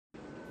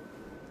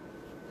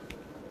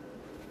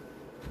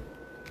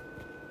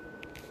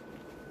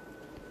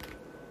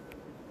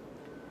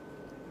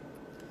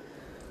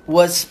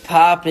What's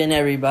poppin',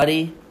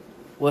 everybody?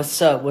 What's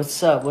up?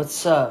 What's up?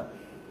 What's up?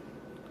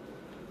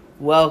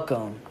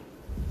 Welcome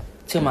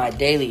to my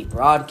daily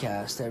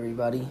broadcast,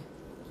 everybody.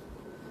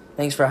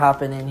 Thanks for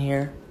hopping in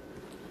here,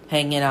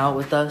 hanging out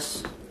with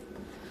us.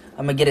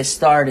 I'm gonna get it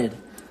started.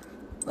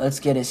 Let's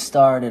get it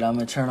started. I'm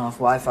gonna turn off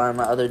Wi-Fi on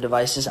my other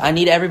devices. I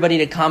need everybody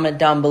to comment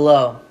down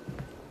below.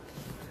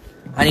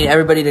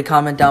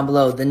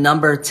 The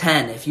number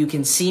 10. If you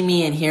can see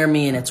me and hear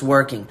me and it's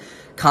working,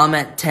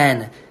 comment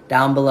 10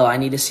 down below. I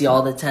need to see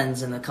all the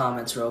 10s in the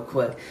comments real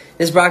quick.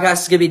 This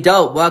broadcast is going to be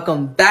dope.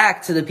 Welcome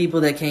back to the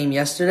people that came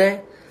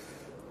yesterday.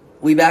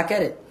 We back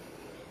at it.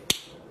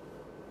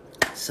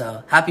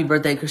 So, happy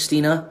birthday,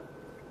 Christina.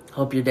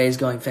 Hope your day is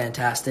going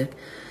fantastic.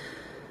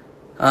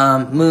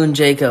 Moon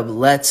Jacob,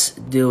 let's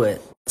do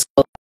it. Let's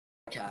go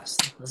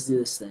podcast. Let's do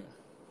this thing.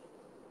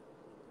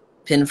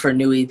 Pin for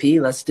new EP.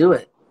 Let's do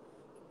it.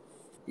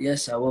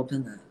 Yes, I will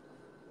pin that.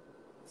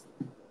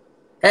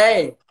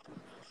 Hey.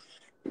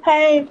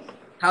 Hey.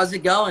 How's it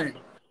going?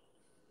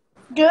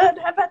 Good.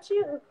 How about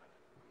you?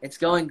 It's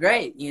going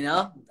great, you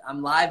know.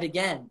 I'm live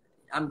again.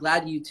 I'm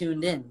glad you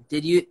tuned in.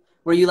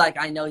 Were you like,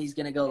 I know he's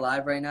going to go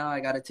live right now.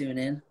 I got to tune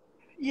in?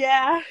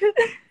 Yeah.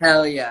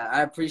 Hell yeah.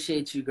 I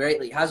appreciate you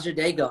greatly. How's your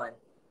day going?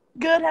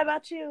 Good. How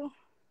about you?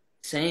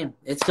 Same.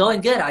 It's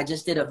going good. I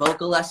just did a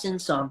vocal lesson,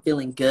 so I'm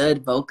feeling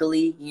good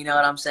vocally. You know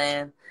what I'm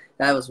saying?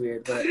 That was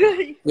weird, but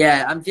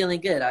yeah, I'm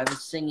feeling good. I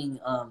was singing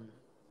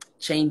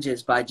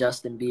Changes by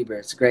Justin Bieber.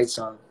 It's a great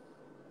song.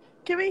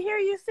 Can we hear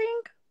you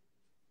sing?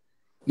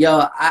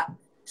 Yo,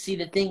 see,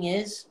 the thing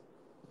is,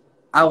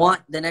 I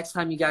want the next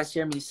time you guys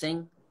hear me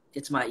sing,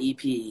 it's my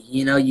EP.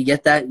 You know, you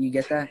get that? You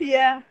get that?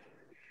 Yeah.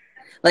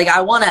 Like,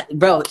 I want to,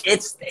 bro,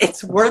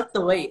 it's worth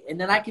the wait.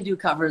 And then I can do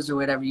covers or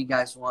whatever you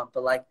guys want.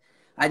 But, like,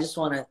 I just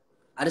want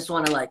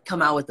to, like,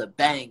 come out with a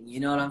bang.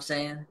 You know what I'm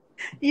saying?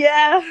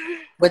 Yeah.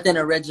 With an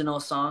original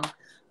song.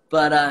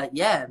 But,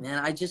 yeah,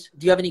 man, do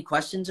you have any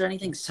questions or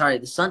anything? Sorry,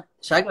 the sun,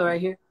 should I go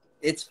right here?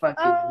 It's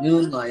fucking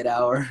moonlight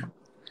hour.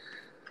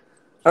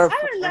 Or,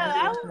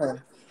 I don't know.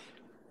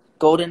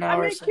 Golden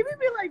hour. Can we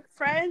be, like,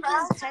 friends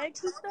and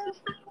text and stuff?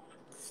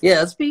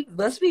 Yeah,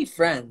 let's be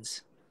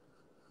friends.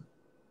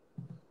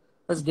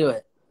 Let's do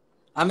it.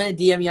 I'm going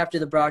to DM you after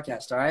the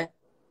broadcast, all right?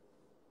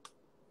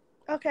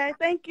 Okay,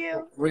 thank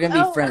you. We're going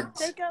to be friends.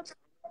 Jacob.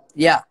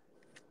 Yeah.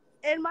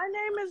 And my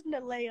name is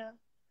Nalea.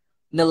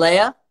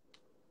 Nalea?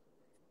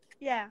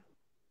 Yeah.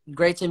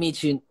 Great to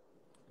meet you.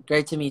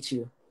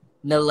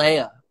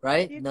 Nalea,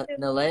 right?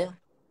 Nalea?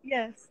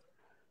 Yes.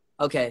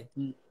 Okay.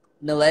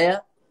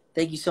 Nalea,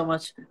 thank you so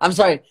much. I'm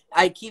sorry.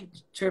 I keep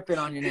tripping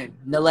on your name.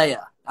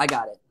 Nalea. I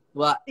got it.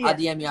 Well, yeah. I'll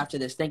DM you after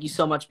this. Thank you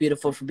so much,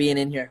 beautiful, for being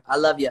in here. I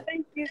love you.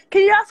 Thank you.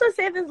 Can you also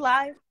save this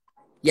live?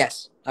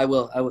 Yes, I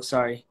will.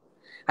 Sorry.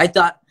 I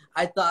thought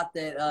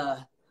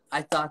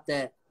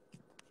that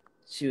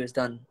she was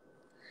done.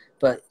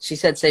 But she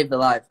said save the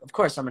live. Of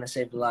course I'm going to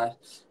save the live.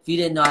 If you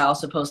didn't know, I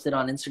also posted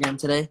on Instagram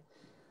today.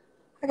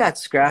 I got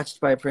scratched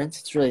by Prince.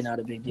 It's really not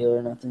a big deal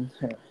or nothing.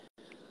 Here.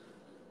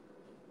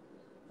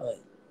 But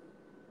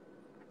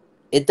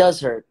it does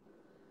hurt.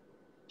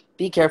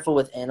 Be careful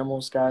with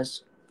animals,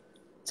 guys.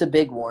 It's a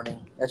big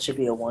warning. That should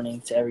be a warning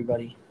to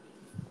everybody.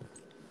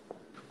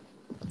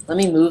 Let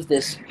me move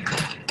this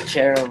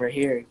chair over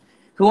here.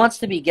 Who wants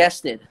to be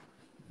guested?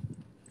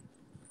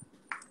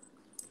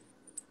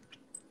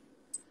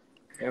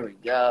 There we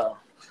go.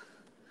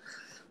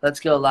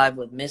 Let's go live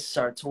with Miss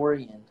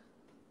Sartorious.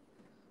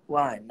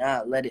 Why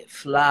not let it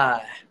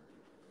fly?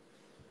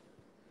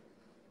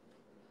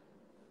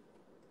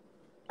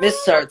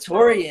 Miss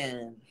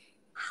Sartorious.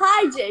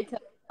 Hi, Jacob.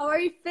 How are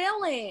you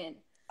feeling?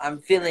 I'm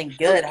feeling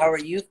good. How are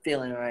you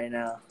feeling right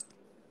now?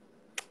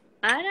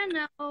 I don't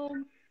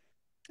know.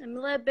 I'm a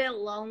little bit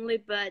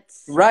lonely, but...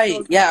 Right.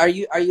 Yeah. Are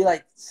you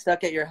like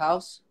stuck at your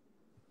house?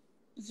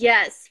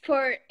 Yes,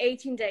 for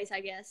 18 days,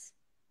 I guess.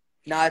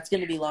 No, it's going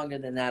to be longer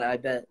than that, I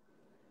bet.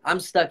 I'm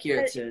stuck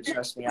here, too.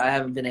 Trust me. I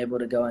haven't been able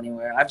to go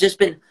anywhere. I've just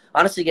been,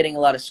 honestly, getting a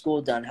lot of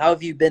school done. How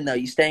have you been, though?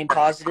 You staying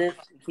positive?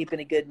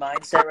 Keeping a good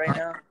mindset right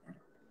now?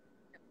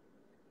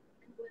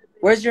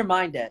 Where's your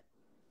mind at?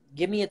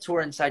 Give me a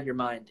tour inside your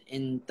mind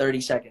in 30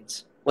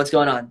 seconds. What's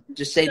going on?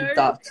 Just say the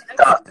thoughts.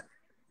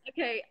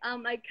 Okay,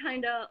 I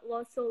kind of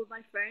lost all of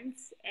my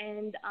friends,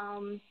 and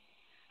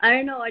I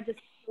don't know, I just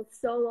feel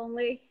so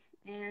lonely,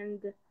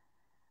 and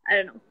I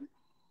don't know.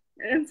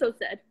 I'm so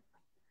sad.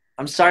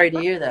 I'm sorry to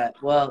hear that.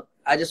 Well,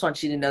 I just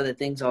want you to know that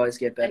things always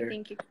get better.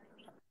 Thank you.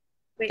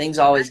 Things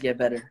always get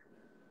better.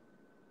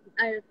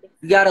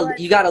 You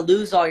gotta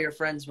lose all your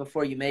friends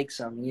before you make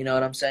some. You know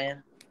what I'm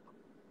saying?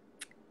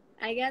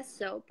 I guess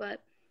so,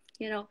 but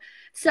you know.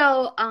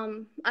 So I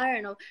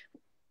don't know.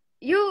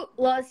 You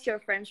lost your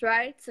friends,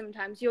 right?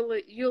 Sometimes you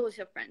lose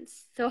your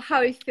friends. So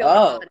how you feel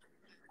about it?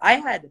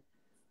 I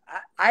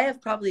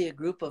have probably a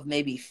group of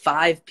maybe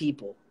 5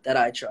 people that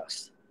I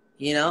trust.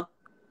 You know,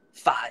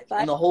 5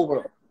 in the whole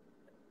world.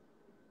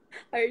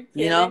 Are you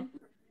kidding? You know?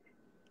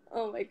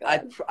 Oh my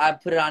god. I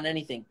put it on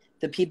anything.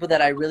 The people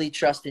that I really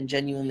trust and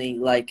genuinely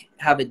like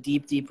have a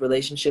deep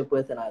relationship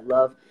with and I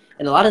love,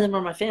 and a lot of them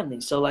are my family.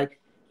 So like,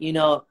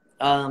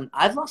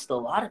 I've lost a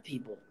lot of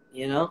people,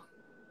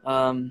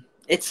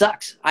 it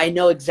sucks. I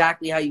know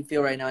exactly how you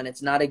feel right now, and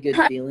it's not a good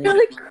I feeling.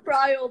 really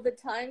cry all the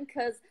time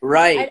because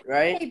Right.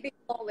 I hate being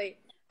lonely.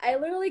 I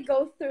literally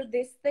go through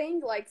this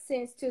thing like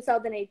since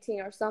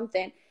 2018 or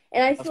something,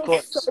 and I Of feel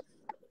course. so.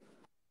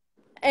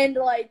 And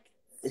like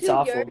It's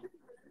 2 years, awful.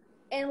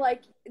 and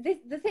like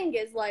the thing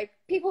is, like,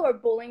 people were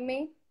bullying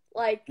me.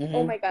 Like,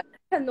 oh my God,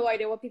 I had no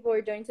idea what people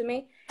were doing to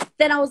me.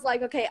 Then I was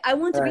like, okay, I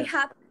want to be Right.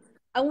 happy.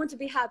 I want to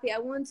be happy. I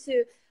want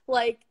to,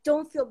 like,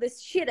 don't feel this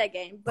shit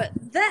again. But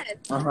then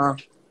Uh-huh.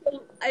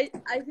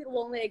 I feel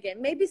lonely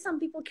again. Maybe some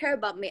people care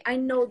about me. I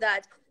know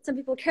that some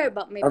people care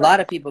about me, A but lot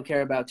of people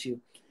care about you.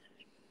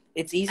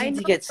 It's I easy know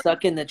to get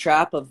stuck in the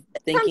trap of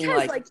thinking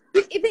sometimes, like,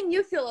 like, even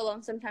you feel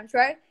alone sometimes,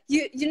 right?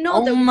 You know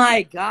oh that we my feel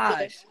it.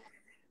 gosh,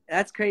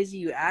 that's crazy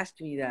you asked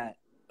me that.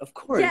 Of Yeah.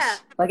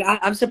 course. Like,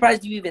 I'm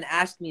surprised you even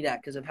asked me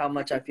that because of how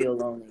much I feel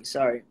lonely.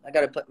 Sorry. I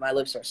got to put, my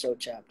lips are so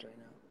chapped right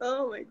now.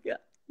 Oh my God.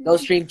 Go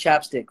stream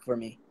chapstick for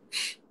me.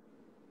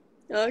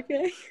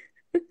 Okay.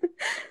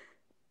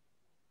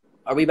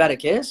 Are we about to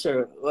kiss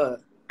or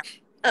what?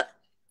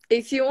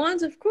 If you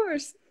want, of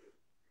course.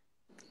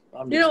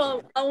 I'm You just know,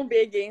 kidding. I won't be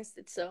against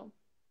it, so.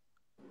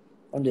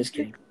 I'm just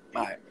kidding.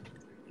 All right.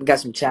 We got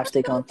some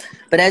chapstick on.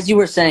 But as you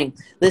were saying,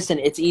 listen,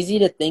 it's easy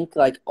to think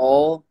like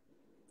all,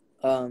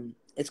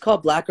 it's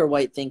called black or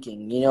white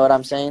thinking. You know what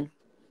I'm saying?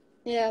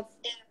 Yeah.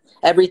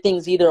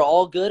 Everything's either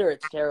all good or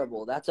it's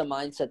terrible. That's a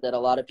mindset that a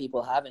lot of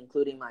people have,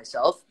 including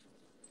myself.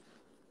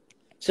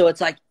 So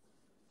it's like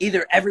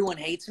either everyone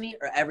hates me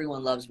or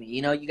everyone loves me.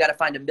 You got to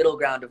find a middle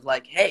ground of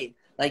like, hey,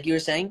 like you were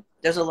saying,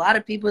 there's a lot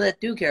of people that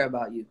do care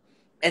about you.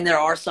 And there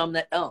are some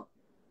that don't.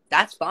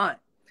 That's fine.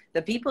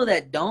 The people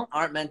that don't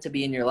aren't meant to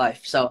be in your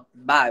life. So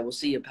bye. We'll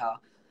see you,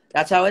 pal.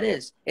 That's how it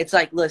is. It's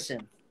like,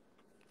 listen,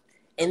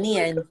 in the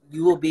end,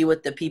 you will be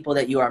with the people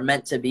that you are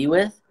meant to be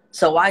with.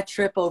 So why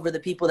trip over the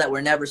people that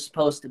were never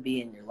supposed to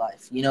be in your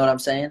life? You know what I'm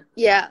saying?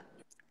 Yeah.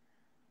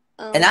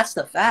 And that's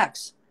the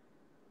facts.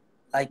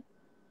 Like,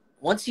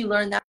 once you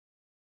learn that.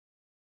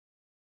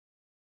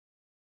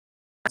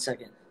 1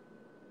 second.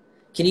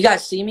 Can you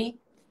guys see me?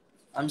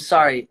 I'm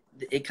sorry.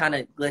 It kind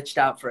of glitched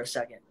out for a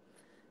second.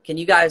 Can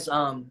you guys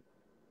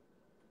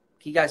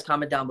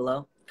comment down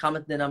below?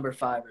 Comment the number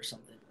 5 or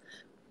something.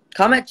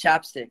 Comment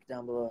chapstick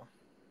down below.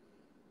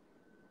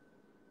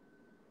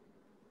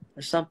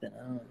 Or something.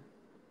 I don't know.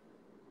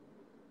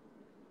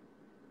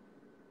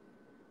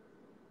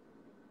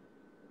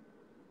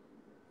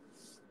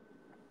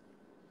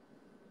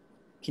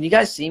 Can you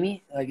guys see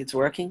me? Like it's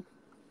working?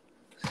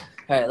 All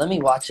right, let me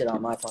watch it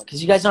on my phone.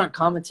 Because you guys aren't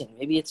commenting.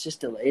 Maybe it's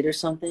just delayed or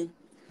something.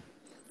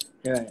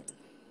 All right.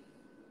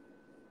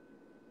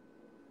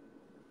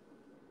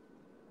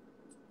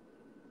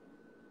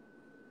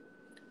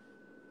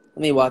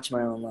 Let me watch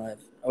my own live.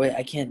 Oh, wait,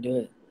 I can't do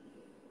it.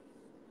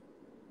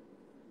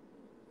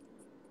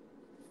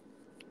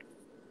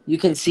 You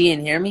can see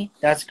and hear me?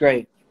 That's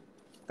great.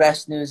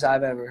 Best news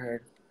I've ever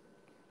heard.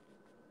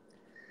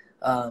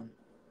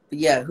 But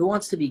yeah, who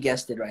wants to be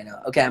guested right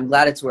now? Okay, I'm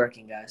glad it's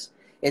working, guys.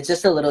 It's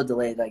just a little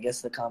delayed, I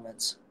guess, the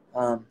comments.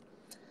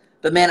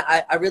 But man,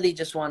 I really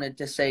just wanted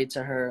to say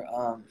to her,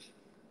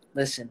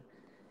 listen,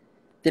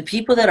 the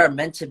people that are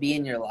meant to be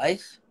in your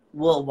life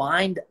will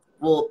find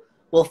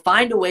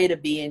a way to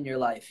be in your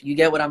life. You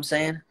get what I'm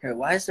saying? Here,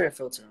 why is there a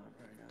filter on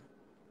right now?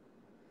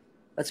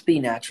 Let's be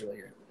natural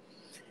here.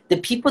 The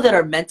people that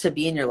are meant to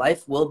be in your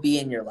life will be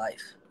in your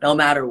life, no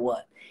matter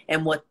what.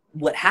 And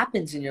what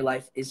happens in your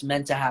life is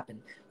meant to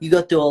happen. You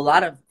go through a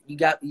lot of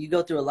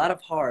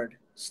hard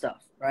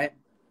stuff, right?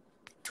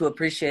 To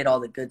appreciate all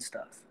the good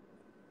stuff.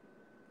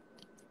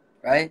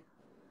 Right?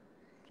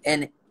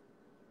 And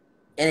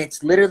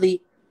it's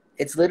literally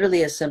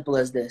as simple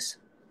as this.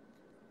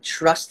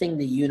 Trusting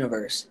the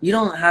universe. You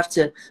don't have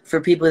to,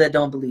 for people that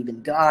don't believe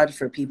in God,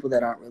 for people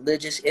that aren't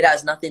religious, it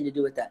has nothing to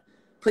do with that.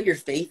 Put your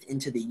faith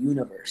into the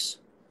universe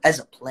as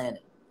a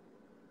planet,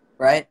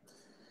 right?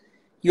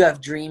 You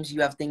have dreams,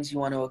 you have things you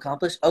want to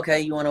accomplish.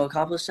 Okay, you want to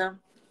accomplish them?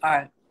 All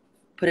right,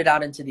 put it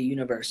out into the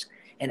universe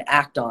and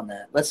act on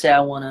that. Let's say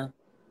I want to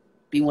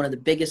be one of the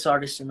biggest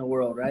artists in the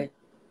world, right?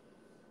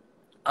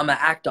 I'm going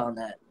to act on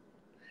that.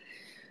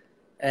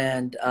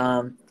 And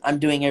I'm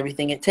doing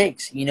everything it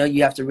takes.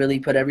 You have to really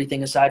put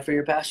everything aside for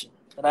your passion.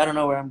 But I don't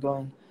know where I'm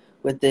going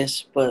with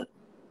this, but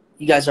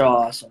you guys are all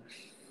awesome.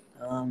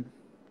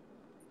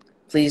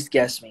 Please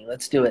guess me.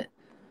 Let's do it.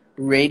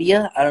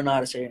 Radia? I don't know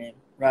how to say your name.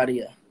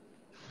 Radia.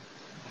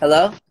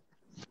 Hello?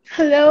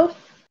 Hello.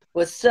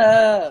 What's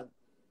up?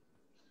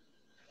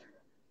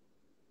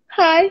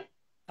 Hi.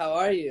 How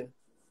are you?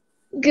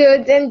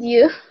 Good, and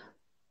you?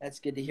 That's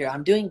good to hear.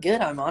 I'm doing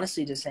good. I'm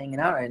honestly just hanging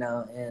out right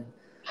now and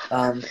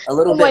a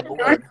little Oh my bit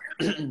bored.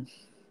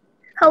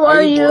 How Are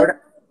are you you? bored?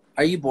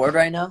 Are you bored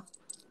right now?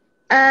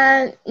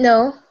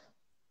 No.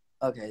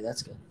 Okay,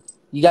 that's good.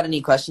 You got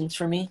any questions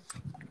for me?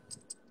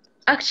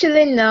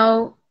 Actually,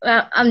 no.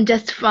 I'm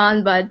just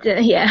fun, but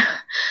yeah.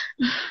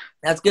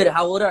 That's good.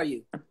 How old are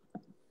you?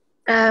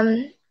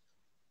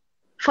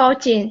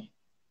 14.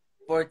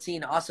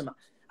 14. Awesome.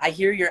 I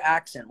hear your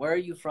accent. Where are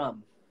you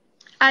from?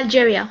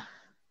 Algeria.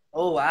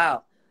 Oh,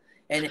 wow.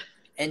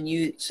 And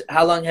you,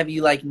 how long have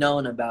you like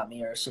known about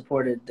me or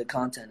supported the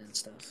content and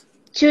stuff?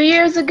 2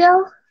 years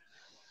ago?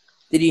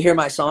 Did you hear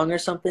my song or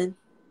something?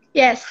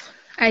 Yes,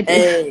 I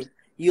did. Hey,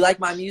 you like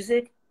my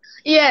music?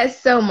 Yes,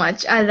 so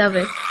much. I love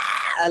it.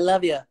 I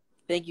love you.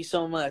 Thank you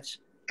so much.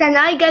 Can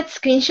I get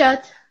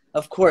screenshot?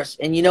 Of course.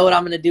 And you know what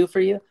I'm going to do for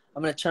you?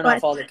 I'm going to turn What?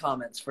 off all the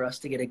comments for us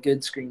to get a good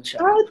screenshot.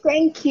 Oh,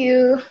 thank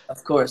you.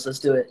 Of course. Let's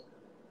do it.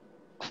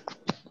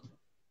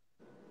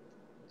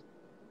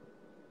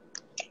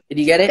 Did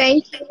you get it?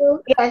 Thank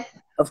you. Yes.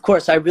 Of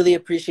course. I really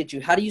appreciate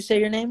you. How do you say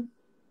your name?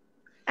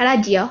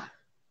 Radio.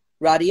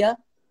 Radia?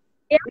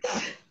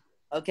 Yes.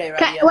 Okay,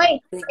 Radia.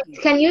 Wait, Thank you.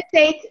 can you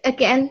say it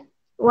again?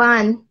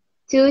 1,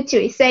 2,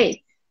 3. Say it.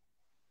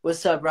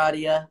 What's up,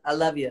 Radia? I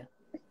love you.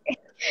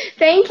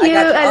 Thank you. I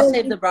got you. I'll love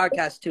save you. the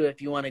broadcast too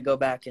if you want to go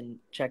back and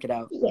check it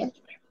out. Yes.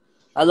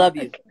 I love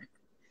you. Okay.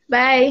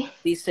 Bye.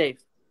 Be safe.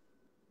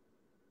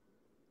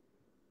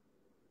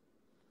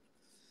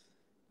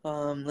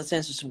 Let's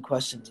answer some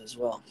questions as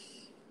well.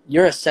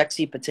 You're a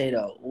sexy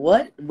potato.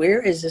 What?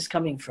 Where is this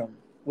coming from?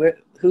 Where?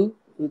 Who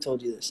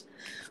told you this?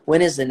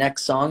 When is the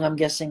next song? I'm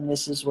guessing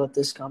this is what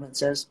this comment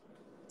says.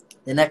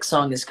 The next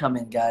song is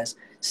coming, guys.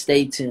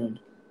 Stay tuned.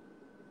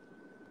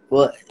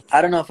 Well,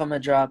 I don't know if I'm gonna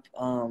drop.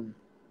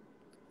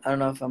 I don't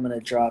know if I'm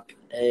gonna drop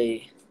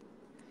a.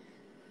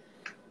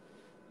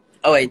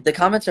 Oh wait, the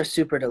comments are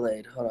super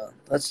delayed. Hold on.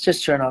 Let's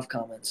just turn off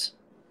comments.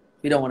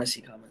 We don't want to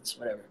see comments.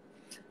 Whatever.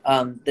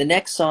 The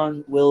next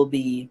song will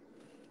be.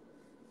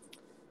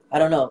 I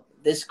don't know.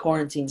 This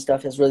quarantine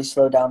stuff has really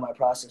slowed down my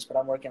process, but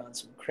I'm working on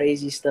some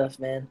crazy stuff,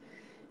 man.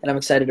 And I'm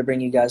excited to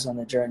bring you guys on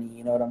the journey.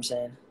 You know what I'm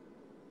saying?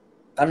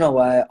 I don't know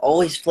why I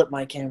always flip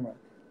my camera.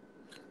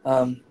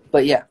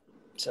 But yeah,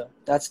 so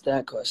that's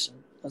that question.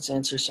 Let's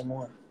answer some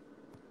more.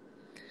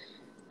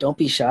 Don't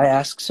be shy.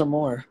 Ask some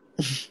more.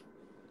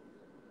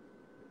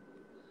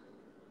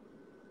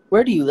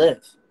 Where do you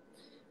live?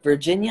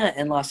 Virginia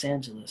and Los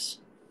Angeles.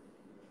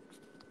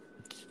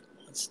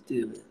 Let's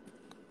do it.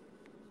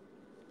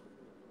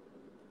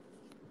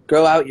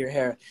 Grow out your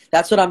hair.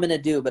 That's what I'm going to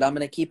do, but I'm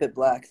going to keep it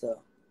black,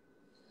 though.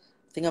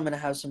 I think I'm going to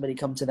have somebody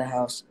come to the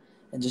house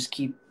and just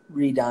keep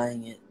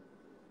re-dyeing it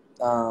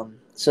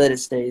so that it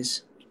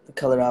stays the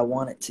color I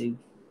want it to.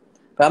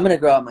 But I'm going to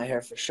grow out my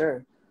hair for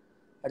sure.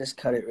 I just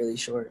cut it really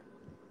short.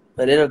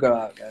 But it'll grow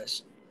out,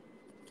 guys.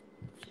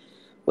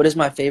 What is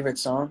my favorite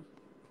song?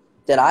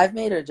 That I've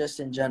made or just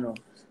in general?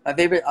 My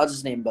favorite, I'll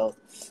just name both.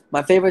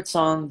 My favorite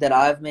song that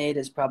I've made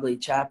is probably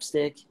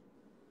Chapstick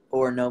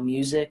or No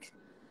Music.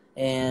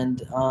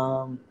 And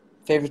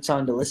favorite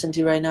song to listen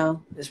to right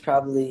now is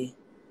probably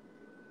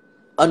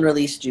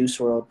unreleased Juice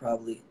WRLD,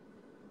 probably.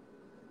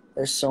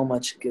 There's so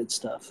much good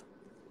stuff.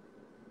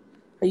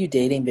 Are you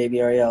dating, baby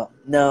Ariel?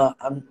 No,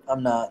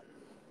 I'm not.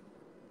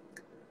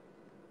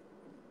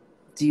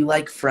 Do you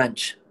like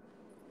French?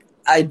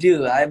 I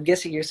do. I'm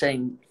guessing you're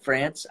saying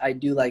France. I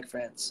do like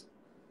France.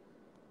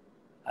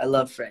 I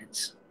love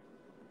France.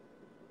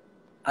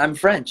 I'm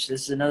French.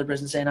 This is another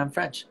person saying I'm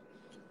French.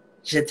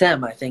 Je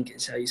t'aime, I think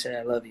is how you say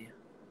I love you.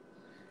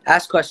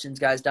 Ask questions,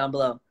 guys, down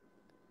below.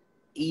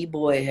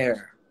 E-boy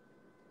hair.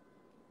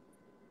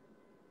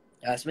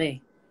 That's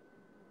me.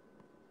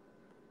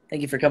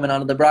 Thank you for coming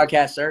on to the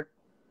broadcast, sir.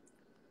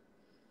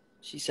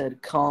 She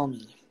said, call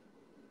me.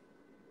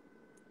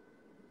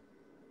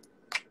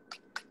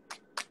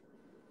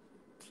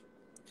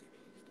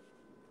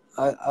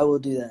 I will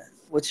do that.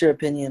 What's your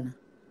opinion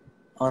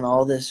on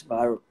all this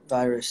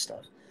virus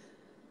stuff?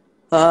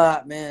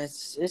 Man,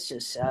 it's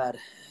just sad.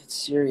 It's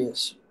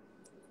serious.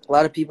 A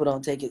lot of people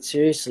don't take it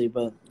seriously,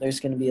 but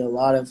there's going to be a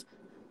lot of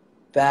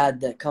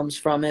bad that comes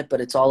from it, but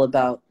it's all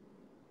about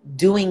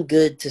doing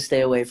good to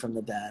stay away from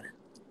the bad.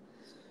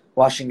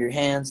 Washing your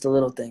hands, the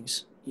little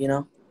things, you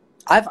know?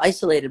 I've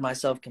isolated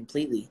myself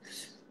completely.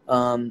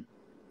 And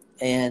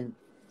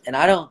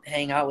I don't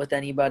hang out with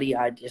anybody.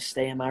 I just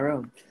stay in my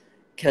room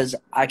because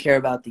I care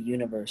about the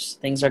universe.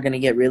 Things are going to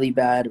get really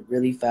bad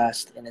really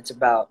fast, and it's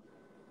about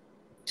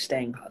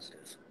staying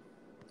positive.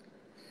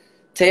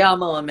 Te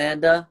amo,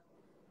 Amanda.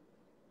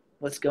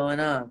 What's going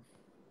on?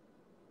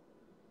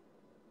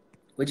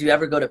 Would you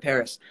ever go to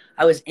Paris?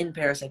 I was in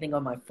Paris, I think,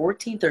 on my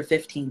 14th or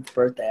 15th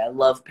birthday. I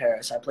love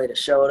Paris. I played a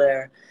show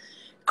there.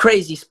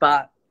 Crazy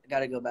spot. I got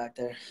to go back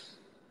there.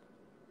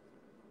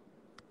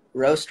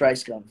 Roast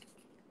Rice Gum.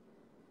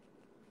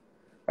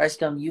 Rice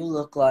Gum, you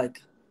look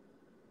like...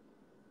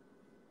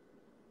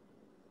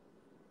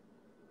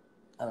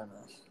 I don't know.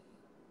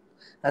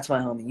 That's my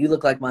homie. You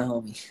look like my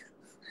homie.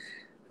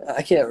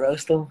 I can't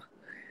roast him.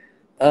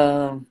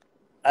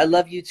 I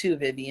love you too,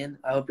 Vivian.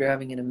 I hope you're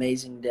having an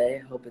amazing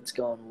day. I hope it's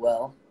going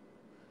well.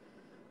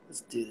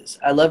 Let's do this.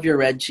 I love your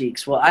red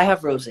cheeks. Well, I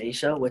have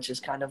rosacea, which is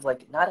kind of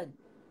like not a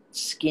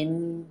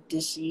skin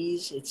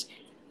disease.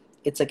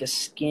 It's like a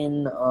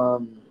skin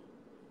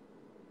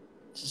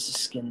it's just a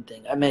skin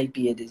thing. I might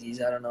be a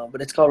disease, I don't know,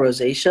 but it's called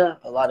rosacea.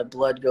 A lot of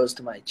blood goes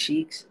to my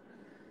cheeks.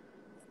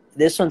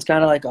 This one's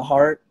kind of like a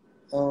heart.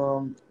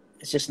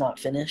 It's just not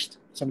finished.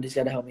 Somebody's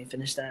got to help me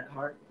finish that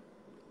heart.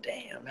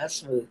 Damn, that's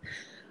smooth.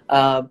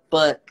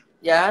 But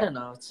yeah, I don't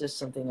know. It's just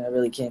something I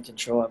really can't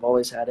control. I've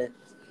always had it.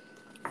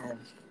 And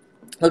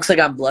looks like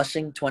I'm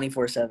blushing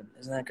 24/7.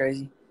 Isn't that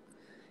crazy?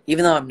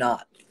 Even though I'm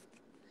not.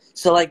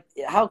 So, like,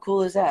 how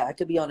cool is that? I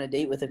could be on a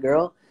date with a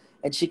girl,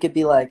 and she could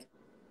be like,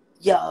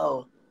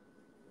 yo,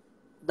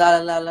 la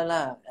la la la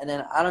la. And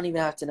then I don't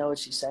even have to know what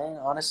she's saying,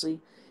 honestly.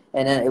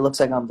 And then it looks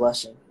like I'm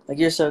blushing. Like,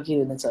 you're so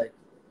cute. And it's like,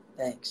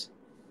 thanks.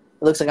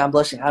 It looks like I'm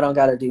blushing. I don't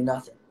got to do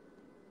nothing.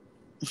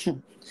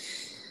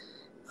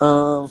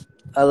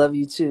 I love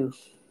you too.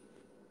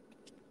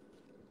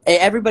 Hey,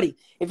 everybody,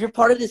 if you're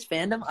part of this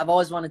fandom, I've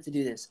always wanted to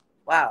do this.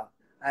 Wow.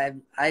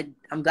 I'm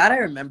glad I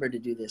remembered to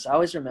do this. I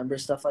always remember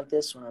stuff like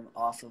this when I'm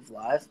off of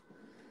live.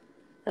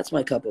 That's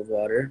my cup of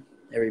water,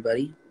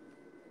 everybody.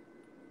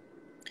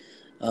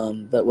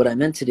 But what I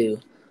meant to do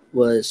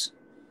was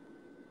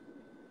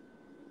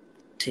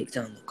take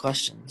down the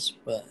questions,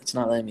 but it's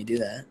not letting me do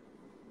that.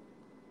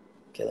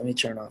 Okay, let me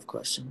turn off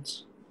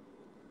questions.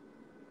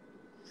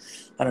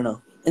 I don't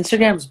know.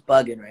 Instagram's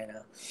bugging right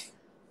now.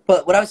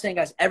 But what I was saying,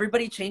 guys,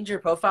 everybody change your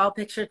profile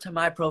picture to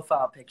my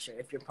profile picture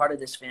if you're part of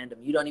this fandom.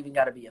 You don't even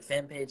got to be a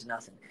fan page,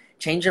 nothing.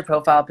 Change your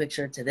profile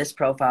picture to this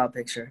profile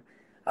picture.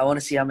 I want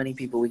to see how many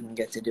people we can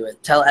get to do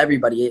it. Tell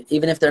everybody,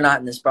 even if they're not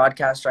in this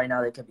broadcast right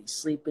now, they could be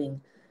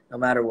sleeping, no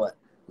matter what.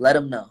 Let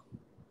them know.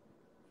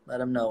 Let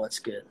them know what's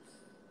good.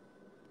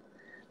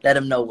 Let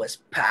them know what's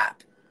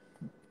pop.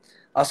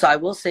 Also, I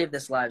will save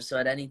this live, so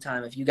at any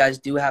time, if you guys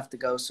do have to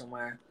go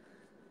somewhere,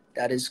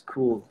 that is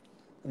cool.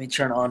 Let me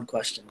turn on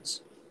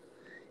questions.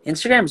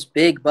 Instagram's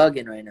big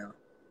bugging right now.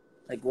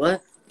 Like,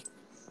 what?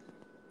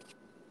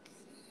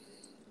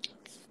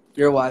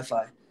 Your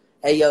Wi-Fi.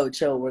 Hey, yo,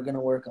 chill. We're going to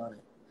work on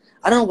it.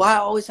 I don't know why I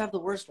always have the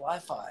worst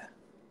Wi-Fi.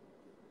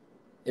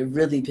 It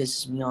really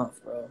pisses me off,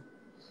 bro.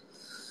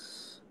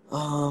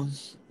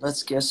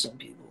 Let's guess some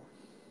people.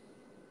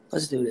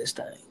 Let's do this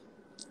thing.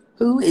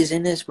 Who is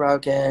in this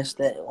broadcast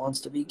that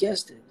wants to be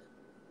guested?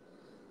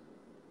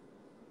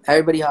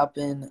 Everybody hop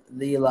in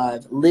the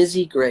live.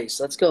 Lizzie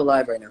Grace. Let's go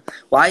live right now.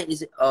 Why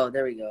is it? Oh,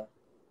 there we go.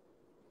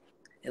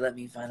 It let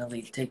me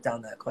finally take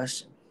down that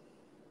question.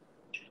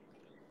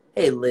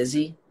 Hey,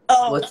 Lizzie.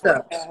 Oh, what's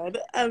up? God.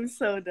 I'm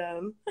so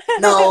done.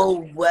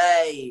 No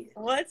way.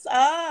 What's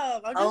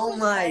up? I'm just Oh,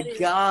 my excited.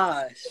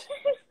 gosh.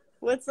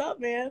 What's up,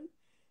 man?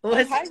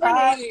 What's I'm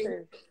hibernating.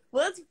 poppin'?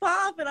 What's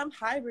poppin'? I'm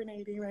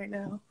hibernating right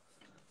now.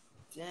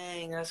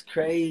 Dang, that's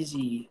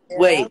crazy. Yeah,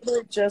 Wait. I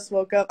literally just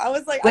woke up. I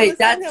was like, Wait, I was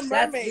that's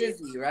mermaid.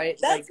 Lizzie, right?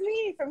 That's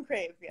me from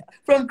Crave, yeah.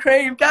 From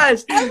Crave,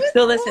 guys.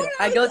 So listen, bored.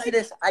 I go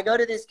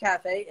to this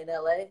cafe in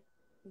LA,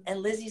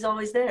 and Lizzie's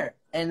always there,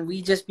 and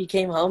we just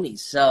became homies.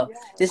 So Yeah,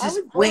 this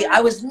is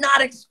I was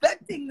not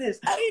expecting this.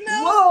 I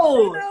know.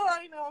 Whoa.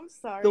 I know. I'm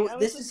sorry.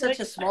 This is such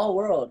a small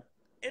world.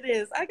 It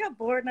is. I got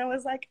bored and I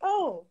was like,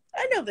 oh,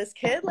 I know this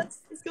kid. Let's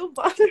go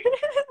bother him.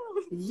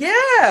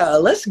 Yeah,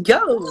 let's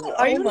go.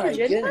 Are you in my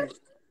Virginia? goodness.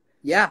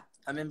 Yeah,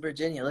 I'm in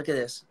Virginia. Look at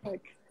this.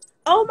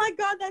 Oh my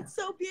God, that's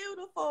so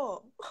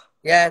beautiful.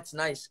 Yeah, it's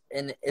nice,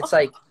 and it's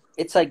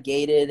like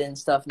gated and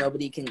stuff.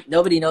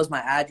 Nobody knows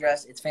my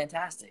address. It's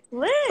fantastic.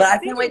 Lit. But I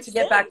can't wait to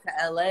get back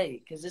to LA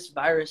because this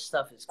virus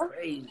stuff is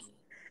crazy.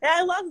 Yeah,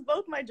 I lost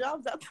both my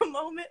jobs at the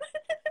moment.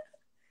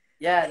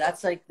 Yeah,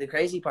 that's like the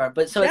crazy part.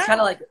 But so it's kind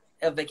of like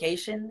a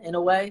vacation in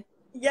a way.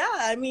 Yeah,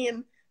 I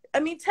mean,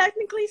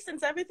 technically,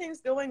 since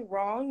everything's going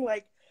wrong,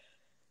 like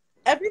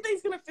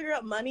everything's gonna figure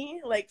out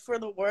money, like for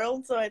the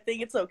world. So I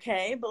think it's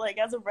okay. But like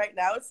as of right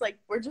now, it's like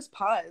we're just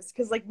paused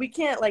because like we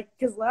can't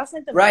because last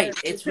night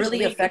It's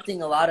really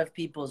affecting a lot of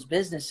people's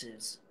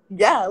businesses.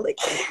 Yeah,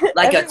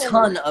 like a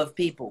ton of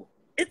people.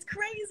 It's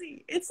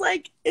crazy.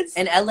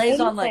 And LA's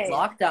on like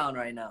lockdown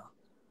right now.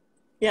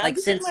 Yeah, like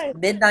since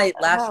midnight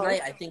last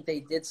night, I think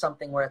they did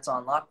something where it's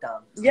on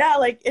lockdown. Yeah,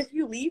 like if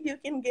you leave, you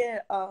can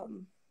get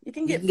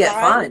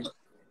fined.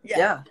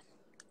 Yeah,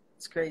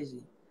 it's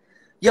crazy.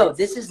 Yo,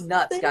 this is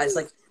nuts, guys.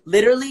 Like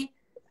literally,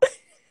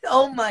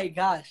 oh my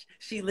gosh,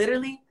 she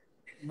literally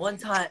one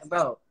time,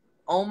 bro.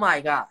 Oh my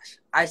gosh,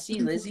 I see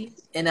Lizzie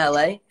in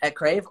LA at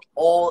Crave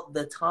all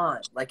the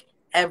time, like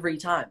every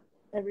time.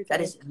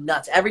 That is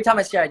nuts. Every time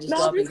I see her, I just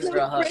go up and give her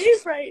a hug.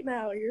 Crave right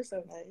now. You're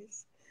so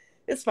nice.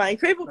 It's fine.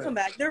 Crave will come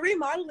back. They're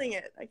remodeling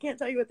it. I can't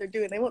tell you what they're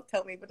doing. They won't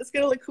tell me, but it's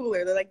gonna look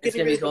cooler. They're like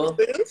getting rid of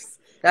the booths.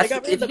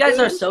 If you guys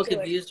are so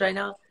confused right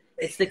now,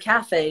 it's the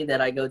cafe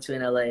that I go to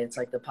in LA. It's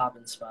like the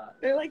poppin' spot.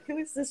 They're like, who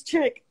is this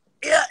chick?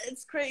 Yeah,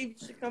 it's Crave.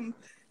 She come.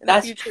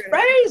 That's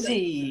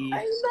crazy.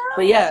 I know.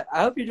 But yeah,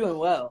 I hope you're doing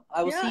well.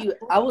 I will see you.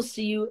 I will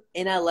see you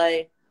in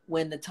LA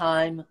when the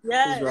time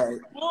is right.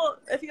 Well,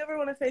 if you ever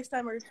want to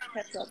FaceTime or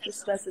catch up,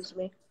 just message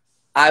me.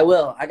 I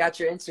will. I got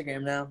your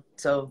Instagram now,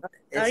 so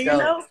now you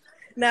know.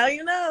 Now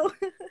you know.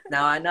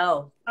 Now I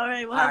know. All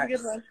right. Well, have a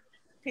good one.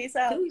 Peace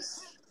out.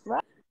 Peace.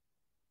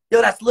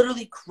 Yo, that's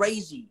literally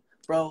crazy,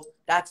 bro.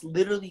 That's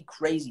literally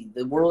crazy.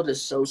 The world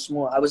is so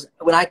small.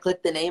 When I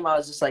clicked the name, I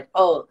was just like,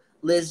 oh,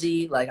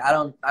 Lizzie. Like,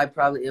 it'll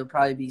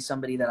probably be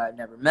somebody that I've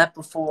never met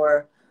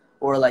before,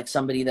 or like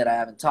somebody that I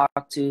haven't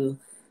talked to.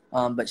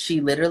 But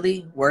she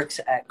literally works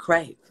at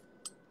Crave,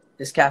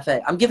 this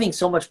cafe. I'm giving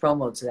so much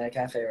promo to that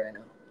cafe right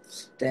now.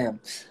 Damn.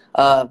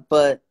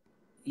 But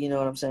you know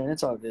what I'm saying?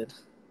 It's all good.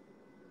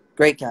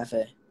 Great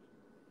cafe.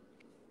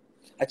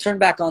 I turned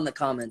back on the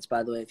comments,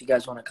 by the way, if you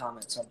guys want to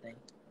comment something.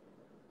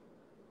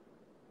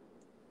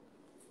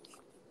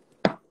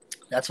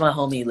 That's my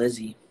homie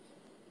Lizzie.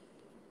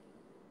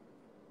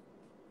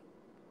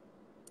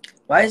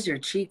 Why is your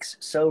cheeks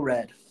so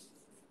red?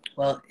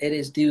 Well, it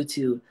is due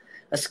to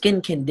a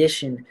skin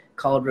condition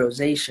called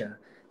rosacea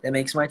that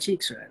makes my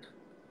cheeks red.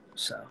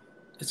 So,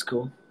 it's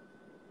cool.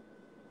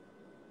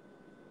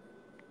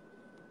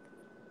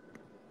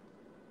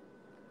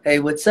 Hey,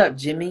 what's up,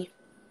 Jimmy?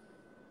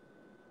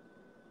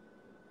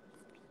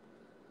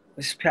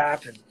 What's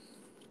poppin'?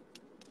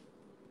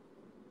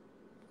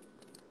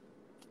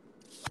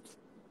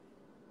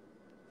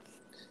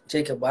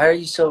 Jacob, why are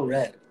you so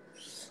red?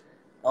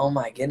 Oh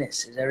my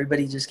goodness, is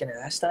everybody just gonna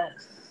ask that?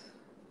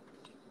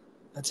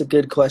 That's a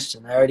good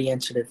question. I already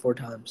answered it 4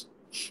 times.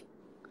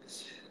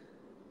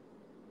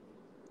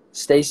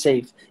 Stay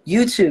safe.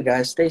 You too,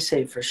 guys. Stay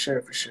safe for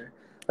sure, for sure.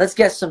 Let's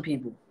get some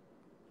people.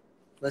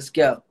 Let's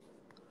go.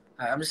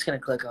 All right, I'm just gonna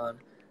click on.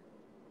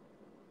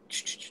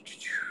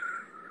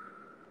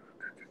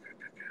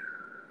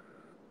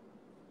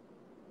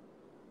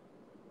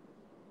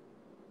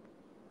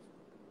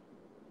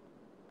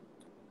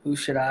 Who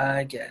should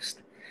I guess?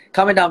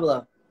 Comment down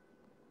below.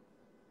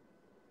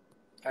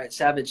 All right,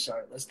 Savage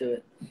start. Let's do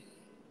it.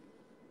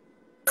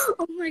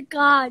 Oh my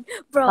god,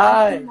 bro!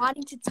 Hi. I've been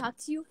wanting to talk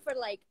to you for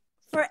like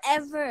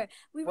forever.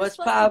 We were What's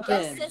supposed to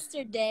poppin'? guest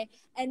yesterday,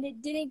 and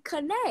it didn't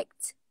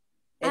connect.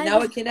 And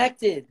now it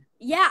connected.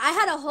 Yeah, I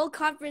had a whole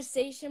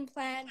conversation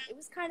planned. It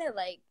was kind of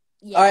like,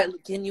 yeah. All right,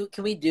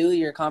 can we do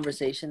your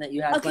conversation that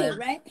you had Okay, planned?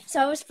 right? So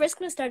I was first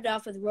going to start it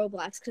off with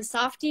Roblox, because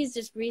Softies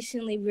just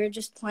recently, we were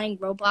just playing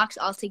Roblox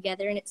all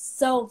together, and it's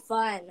so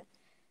fun.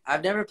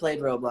 I've never played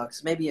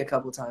Roblox. Maybe a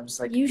couple times,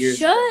 like You years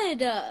ago.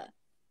 should.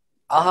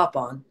 I'll hop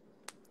on.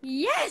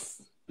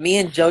 Yes! Me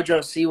and JoJo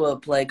Siwa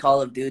play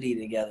Call of Duty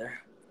together.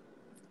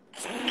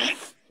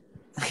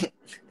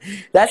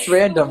 That's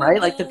random, Oh my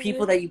right? Like the God.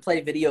 people that you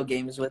play video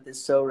games with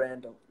is so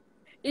random.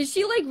 Is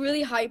she like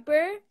really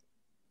hyper?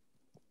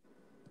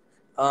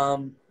 I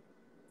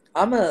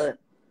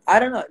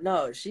don't know.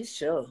 No, she's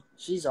chill.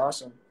 She's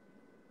awesome.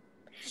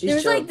 She's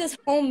There's chill. like this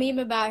whole meme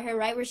about her,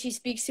 right, where she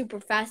speaks super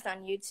fast on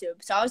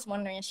YouTube. So I was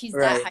wondering if she's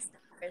Right. that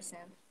hyper person.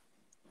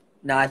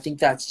 No, I think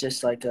that's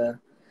just like a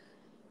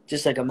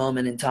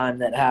moment in time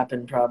that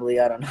happened. Probably,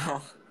 I don't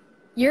know.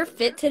 Your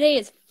fit today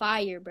is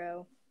fire,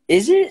 bro.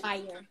 Is it?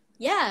 Fire.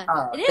 Yeah,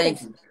 Oh, it is.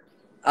 thank you.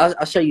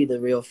 I'll show you the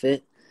real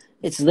fit.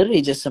 It's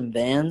literally just some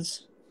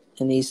Vans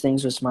and these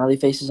things with smiley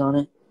faces on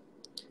it.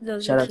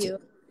 Those Shout are out to-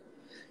 cute.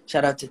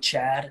 Shout out to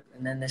Chad,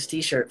 and then this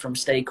T-shirt from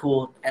Stay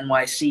Cool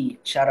NYC.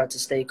 Shout out to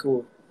Stay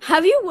Cool.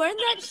 Have you worn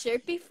that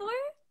shirt before?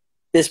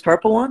 This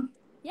purple one?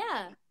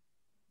 Yeah,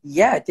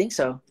 Yeah, I think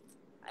so.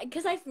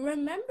 because I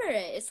remember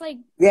it. It's like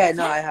Yeah,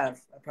 no, I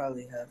have. I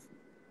probably have.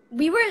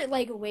 we were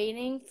like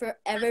waiting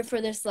forever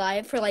for this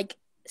live for like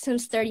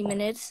since 30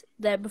 minutes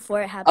that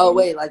before it happened. Oh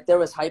wait, like there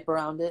was hype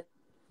around it.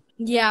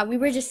 Yeah, we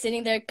were just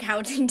sitting there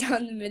counting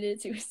down the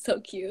minutes. It was so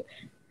cute.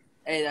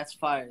 Hey, that's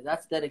fire.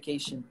 That's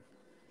dedication.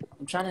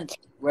 I'm trying to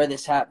wear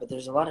this hat, but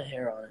there's a lot of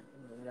hair on it.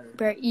 Whatever.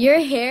 But your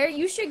hair,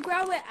 you should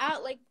grow it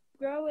out. Like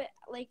grow it.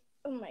 Like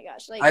oh my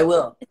gosh. Like I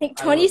will. I think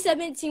I will.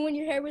 2017 when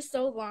your hair was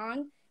so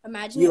long.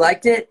 Imagine You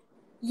liked it?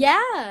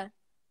 Yeah.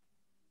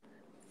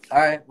 All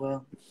right.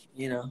 Well,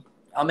 you know,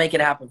 I'll make it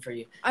happen for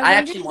you. I wonder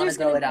actually if want to there's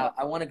grow gonna it out.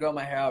 I want to grow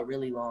my hair out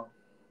really long,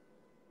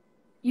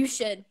 You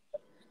should.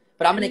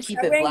 but I'm And gonna you keep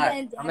start it wearing black.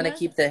 I'm gonna bandanas?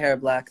 keep the hair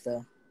black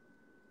though,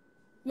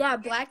 Yeah,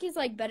 black is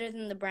like better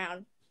than the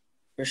brown.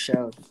 for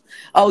sure.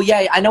 Oh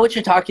yeah, I know what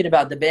you're talking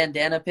about. The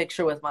bandana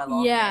picture with my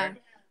long Yeah. hair.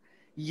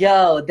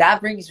 Yo, that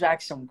brings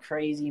back some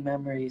crazy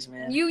memories,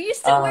 man. You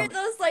used to wear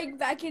those like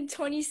back in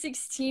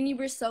 2016. You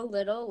were so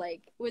little,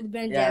 like with Yeah,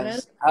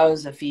 bandanas. I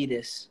was a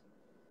fetus.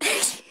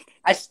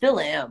 I still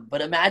am, but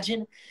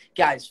imagine,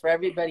 guys, for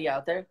everybody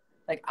out there,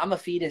 like I'm a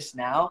fetus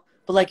now,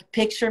 but like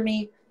picture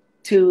me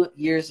 2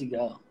 years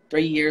ago,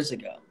 3 years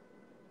ago.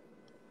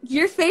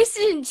 Your face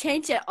didn't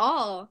change at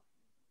all.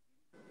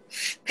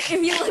 If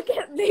you look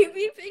at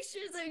baby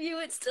pictures of you,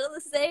 it's still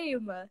the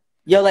same.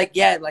 Yo, like,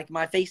 yeah, like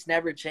my face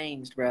never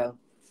changed, bro.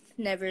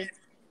 Never.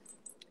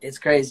 It's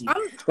crazy.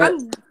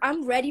 I'm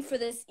I'm ready for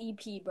this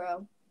EP,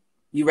 bro.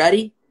 You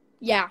ready?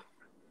 Yeah.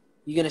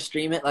 You gonna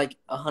stream it like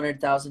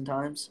 100,000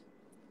 times?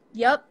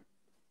 Yep.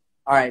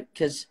 All right,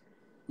 because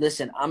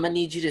listen, I'm gonna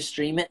need you to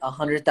stream it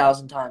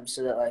 100,000 times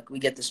so that like we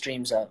get the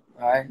streams up.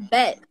 All right.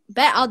 Bet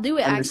I'll do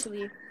it. I'm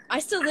Actually, I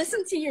still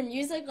listen to your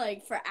music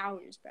like for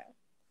hours, bro.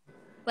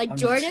 Like I'm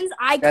Jordan's,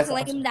 I that's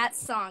claim awesome. that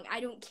song. I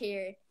don't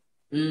care.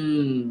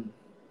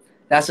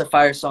 That's a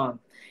fire song.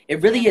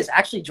 It really is.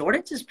 Actually,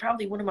 Jordan's is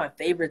probably one of my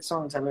favorite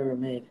songs I've ever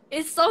made.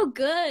 It's so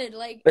good.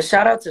 Like, But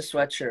shout out to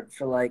Sweatshirt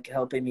for like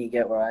helping me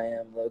get where I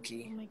am, low oh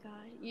key. my god,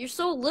 you're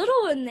so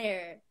little in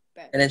there.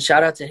 And then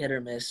shout out to Hit or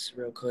Miss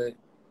real quick.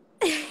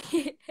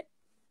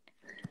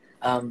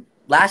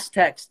 Last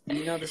Text. Do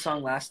you know the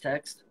song Last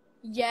Text?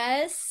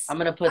 Yes. I'm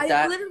gonna put I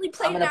that. literally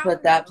played I'm gonna an put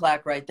hour that ago.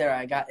 plaque right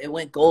there. It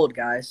went gold,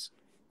 guys.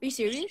 Are you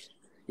serious?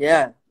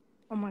 Yeah.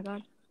 Oh my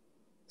god.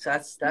 So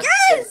that's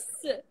Yes!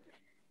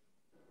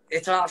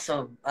 it's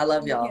awesome. I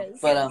love y'all. Yes.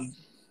 But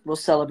we'll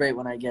celebrate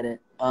when I get it.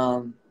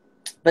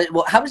 But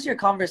how was your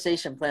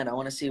conversation plan? I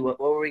want to see what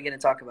were we gonna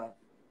talk about?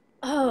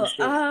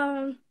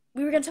 Oh,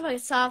 we were gonna talk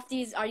about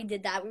softies. Already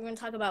did that. We were gonna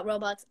talk about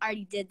Roblox.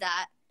 Already did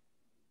that.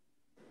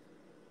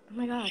 Oh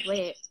my god!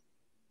 Wait.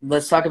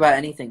 Let's talk about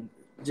anything.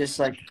 Just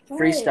like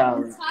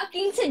freestyle. I'm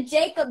talking to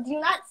Jacob. Do you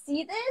not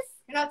see this?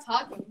 You're not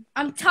talking.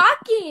 I'm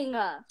talking.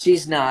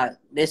 She's not.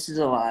 This is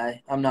a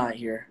lie. I'm not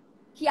here.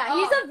 Yeah,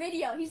 he's a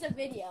video. He's a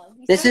video.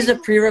 This is a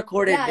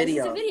pre-recorded yeah,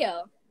 video. this is a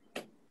video.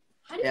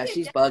 Yeah,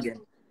 she's bugging.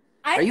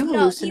 Are you No,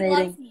 hallucinating?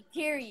 he loves me,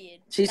 period.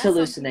 She's That's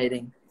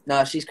hallucinating.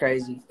 No, she's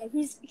crazy.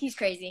 Yeah, he's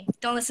crazy.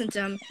 Don't listen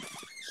to him.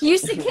 He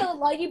used to kill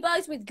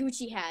ladybugs with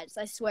Gucci hats.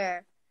 I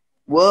swear.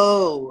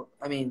 Whoa!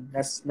 I mean,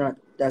 that's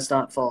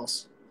not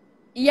false.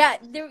 Yeah,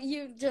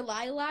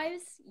 July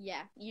lives.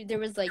 Yeah, there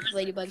was like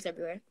ladybugs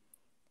everywhere.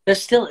 There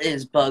still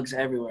is bugs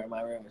everywhere in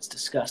my room. It's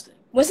disgusting.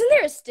 Wasn't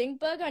there a stink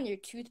bug on your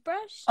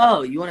toothbrush?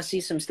 Oh, you want to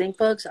see some stink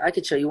bugs? I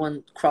could show you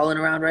one crawling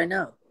around right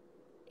now.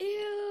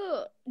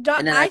 Ew.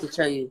 And then I could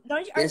show you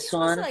aren't you this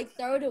supposed one, to like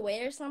throw it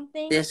away or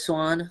something? this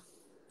one.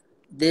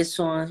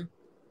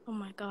 Oh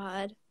my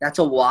god. That's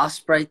a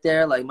wasp right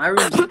there. Like, my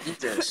room's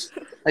dangerous.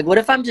 Like, what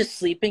if I'm just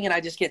sleeping and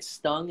I just get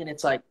stung and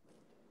it's like,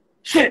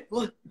 shit,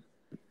 look.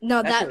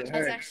 No, That's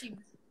that's actually.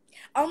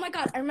 Oh my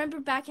god! I remember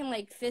back in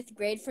like 5th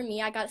grade. For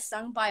me, I got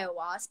stung by a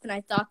wasp, and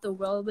I thought the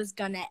world was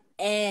gonna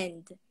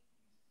end.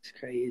 It's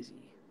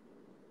crazy.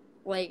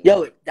 Like,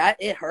 Yo,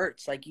 it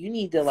hurts. Like, you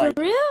need to like.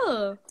 For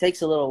real.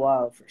 Takes a little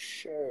while for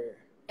sure.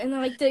 And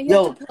then like you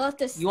have to pull out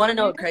this. You want to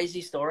know a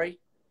crazy story?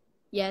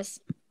 Yes.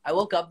 I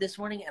woke up this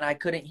morning and I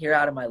couldn't hear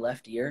out of my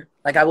left ear.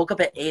 Like, I woke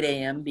up at 8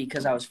 a.m.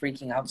 because I was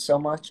freaking out so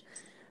much.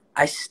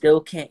 I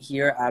still can't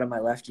hear out of my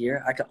left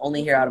ear. I can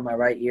only hear out of my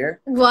right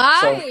ear. Why?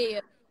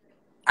 So,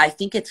 I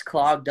think it's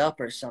clogged up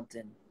or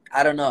something.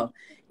 I don't know.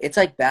 It's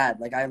like bad.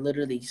 Like, I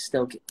literally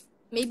still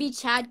Maybe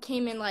Chad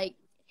came and like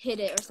hit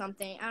it or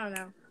something. I don't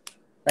know.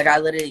 like, I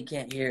literally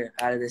can't hear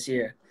out of this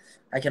ear.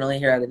 I can only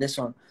hear out of this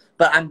one.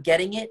 But I'm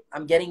getting it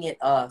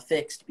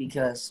fixed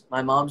because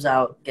my mom's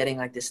out getting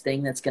like this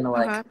thing that's gonna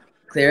like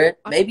clear it.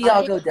 Maybe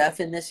I'll go deaf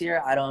in this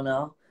year. I don't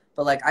know.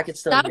 But like, I could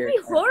still hear. That would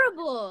be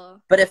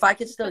horrible. But if I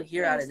could still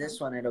hear out of this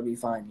one, it'll be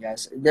fine,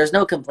 guys. There's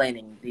no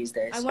complaining these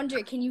days. I wonder,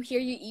 can you hear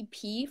your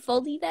EP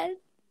fully then?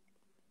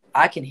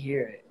 I can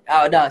hear it.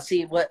 Oh, no.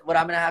 See, what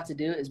I'm going to have to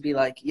do is be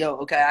like, yo,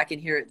 okay, I can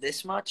hear it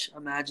this much.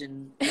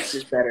 Imagine this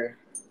is better.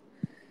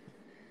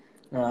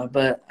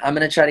 But I'm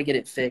going to try to get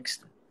it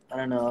fixed. I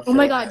don't know. Oh,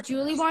 my God.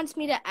 Julie wants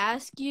me to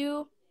ask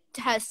you,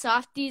 has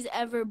softies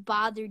ever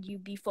bothered you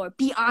before?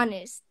 Be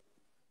honest.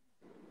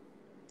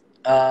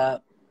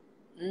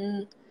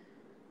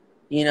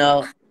 You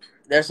know,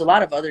 there's a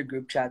lot of other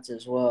group chats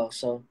as well.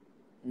 So,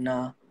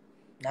 no,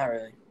 not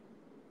really.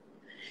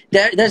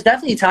 There's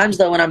definitely times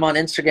though when I'm on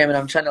Instagram and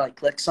I'm trying to like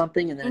click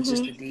something and then it's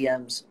just the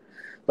DMs.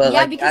 But yeah,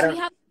 like because we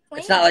have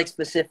it's not like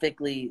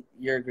specifically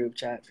your group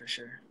chat for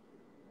sure.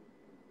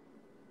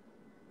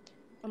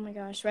 Oh my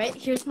gosh! Right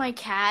here's my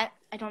cat.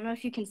 I don't know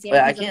if you can see him.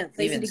 Wait, I can't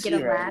even see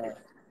right now.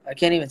 I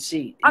can't even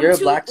see. You're a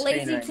black screen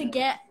right now. I'm too lazy to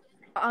get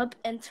up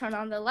and turn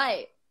on the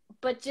light.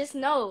 But just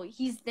know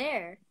he's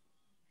there.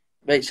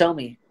 Wait, show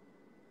me.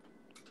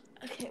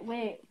 Okay,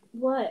 wait.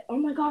 What? Oh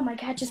my god! My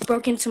cat just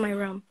broke into my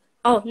room.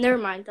 Oh, never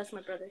mind. That's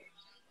my brother.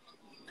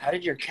 How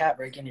did your cat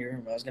break into your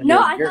room? I was gonna.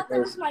 No, I thought that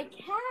was my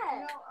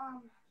cat.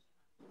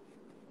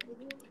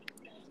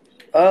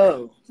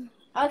 Oh.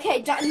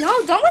 Okay, don't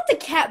let the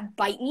cat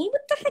bite me.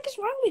 What the heck is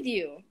wrong with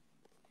you?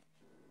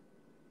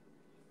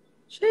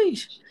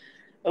 Sheesh.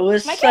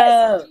 What's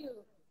up?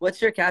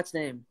 What's your cat's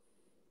name?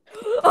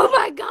 Oh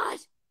my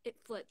gosh! It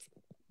flipped.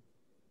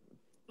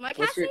 My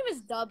cat's name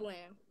is Dublin.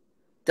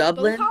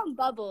 Dublin? But we call him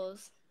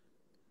Bubbles.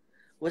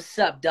 What's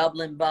up,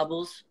 Dublin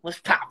Bubbles? What's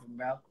poppin',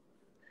 bro?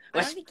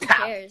 I don't think he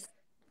cares.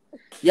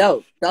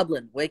 Yo,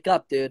 Dublin, wake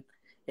up, dude.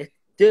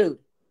 Dude,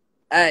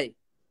 hey,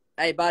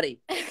 buddy.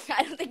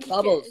 I don't think he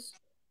Bubbles. cares.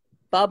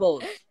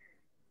 Bubbles.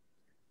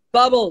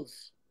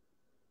 Bubbles.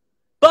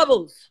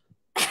 Bubbles.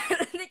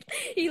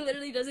 He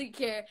literally doesn't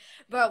care.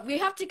 Bro, we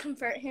have to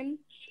convert him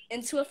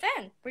into a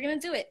fan. We're going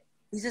to do it.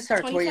 He's a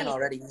Sartorian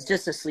already. He's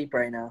just asleep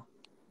right now.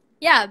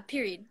 Yeah,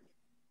 period.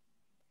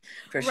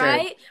 For sure.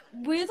 Right?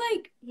 We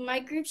like my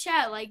group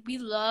chat, like we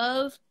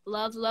love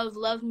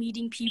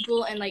meeting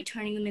people and like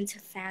turning them into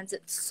fans.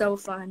 It's so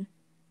fun.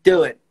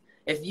 Do it.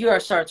 If you are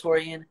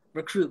Sartorian,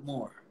 recruit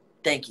more.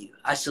 Thank you.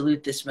 I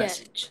salute this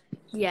message.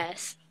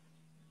 Yes.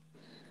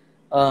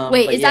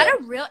 Wait, is that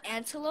a real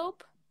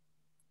antelope?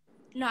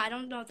 No, I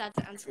don't know if that's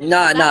an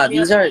antelope. No,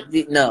 these are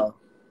no.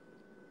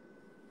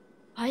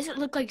 Why does it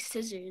look like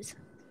scissors?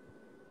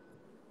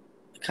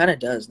 It kind of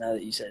does now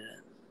that you say that.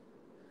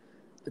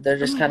 But they're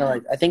just kind of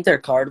like, I think they're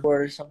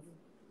cardboard or something.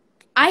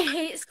 I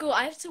hate school.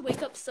 I have to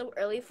wake up so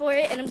early for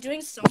it, and I'm doing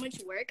so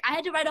much work. I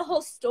had to write a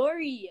whole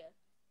story.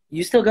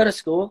 You still go to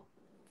school?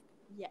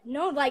 Yeah.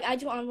 No, like I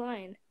do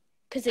online.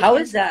 How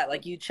is that?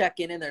 Like you check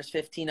in and there's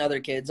 15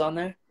 other kids on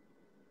there?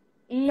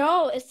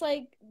 No, it's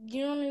like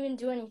you don't even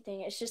do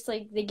anything. It's just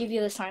like they give you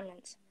the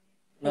assignments.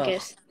 I No.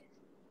 guess.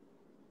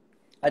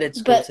 I did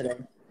school today.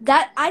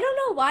 That I don't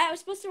know why I was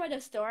supposed to write a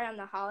story on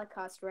the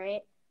Holocaust,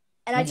 right?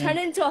 And I turned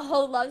it into a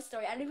whole love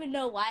story. I don't even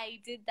know why I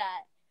did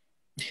that.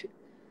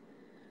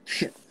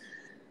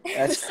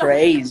 That's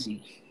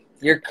crazy.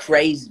 You're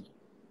crazy.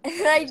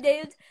 And I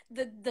named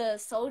the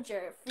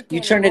soldier.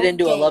 You turned it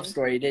into a love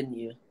story, didn't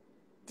you?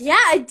 Yeah,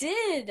 I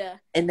did.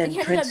 And then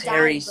Prince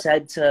Harry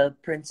said to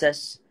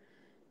Princess,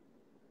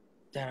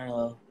 I don't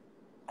know,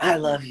 I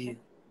love you.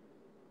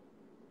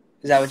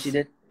 Is that what you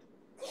did?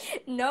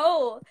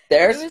 No.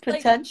 There's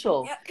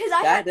potential.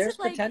 Like, there's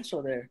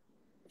potential there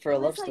for a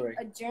love story.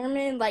 A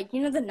German, like,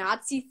 you know, the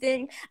Nazi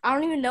thing. I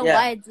don't even know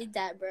why I did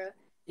that, bro.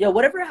 Yeah,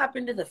 whatever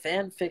happened to the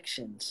fan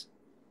fictions?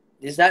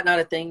 Is that not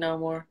a thing no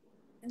more?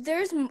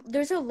 There's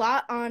a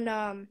lot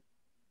on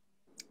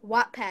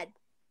Wattpad.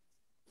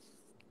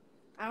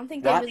 I don't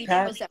think they really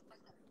post that.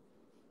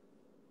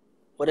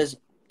 What is?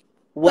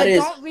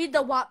 Don't read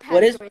the Wattpad.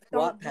 What is stories.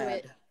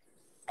 Wattpad?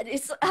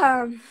 It's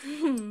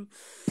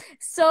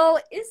so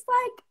it's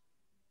like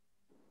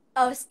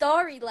a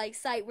story like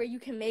site where you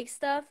can make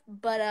stuff,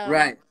 but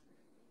right.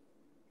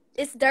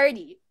 It's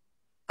dirty.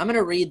 I'm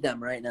gonna read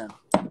them right now.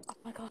 Oh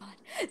my god!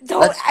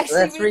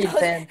 Let's read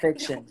fan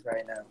fictions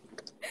right now.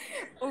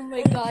 Oh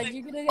my god!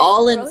 You're gonna get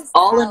all in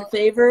out.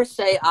 favor.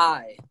 Say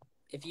aye.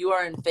 If you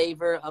are in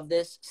favor of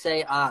this,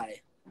 say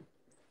aye.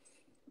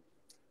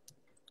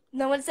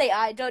 No one say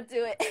aye. Don't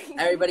do it.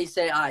 Everybody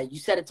say aye. You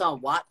said it's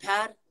on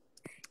Wattpad?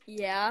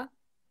 Yeah.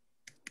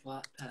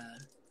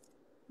 Wattpad.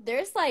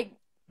 There's like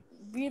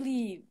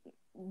really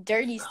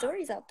dirty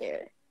stories out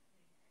there.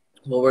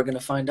 Well, we're going to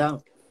find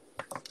out.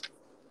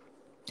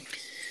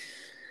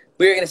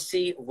 We're going to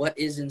see what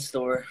is in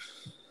store.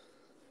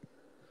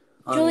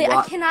 Julie,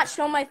 I cannot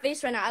show my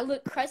face right now. I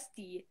look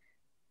crusty.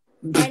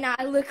 Right now,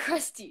 I look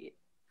crusty.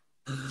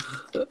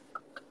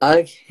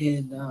 I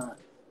cannot.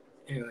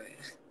 Anyway.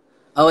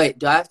 Oh, wait.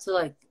 Do I have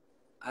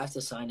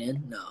to sign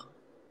in? No.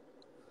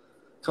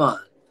 Come on.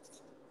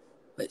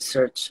 Wait,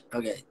 search.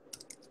 Okay.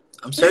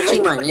 I'm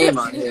searching my name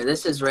on here.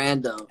 This is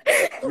random.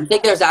 You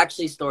think there's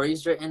actually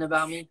stories written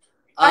about me?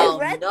 I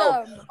read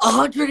them.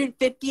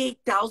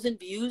 158,000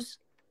 views?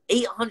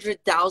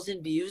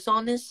 800,000 views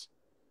on this?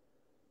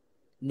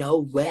 No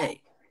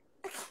way.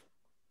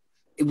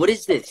 Yeah. What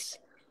is this?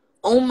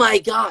 Oh my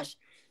gosh.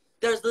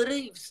 There's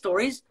literally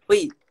stories.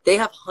 Wait, they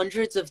have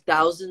hundreds of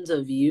thousands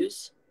of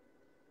views?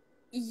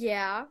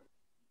 Yeah.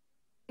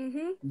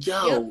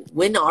 Yo,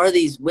 when have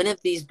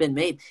these been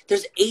made?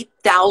 There's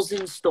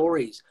 8,000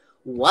 stories.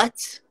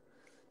 What?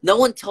 No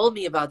one told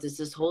me about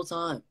this whole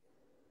time.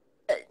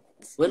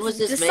 When was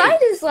this made? The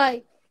site is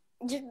like,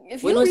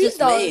 if when you was read this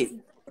those,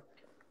 made?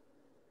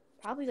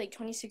 Probably like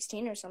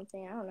 2016 or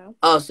something. I don't know.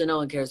 Oh, so no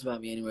one cares about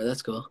me anymore.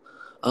 That's cool.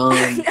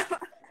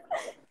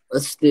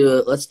 Let's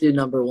do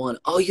number one.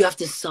 Oh, you have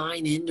to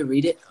sign in to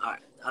read it? All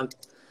right.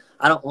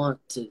 I don't want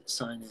to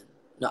sign in.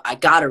 No, I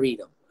gotta read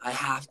them. I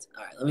have to.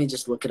 All right, let me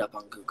just look it up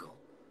on Google.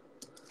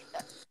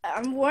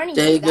 I'm warning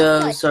you.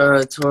 Dago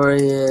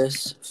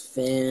Sartorious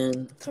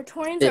fan.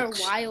 Sartorians are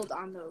wild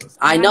on those.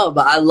 I know,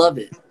 but I love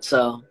it.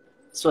 So,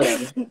 it's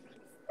whatever.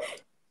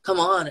 Come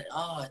on.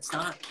 Oh, it's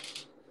not.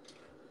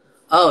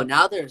 Oh,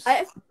 now there's.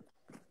 I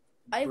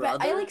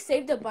like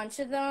saved a bunch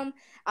of them.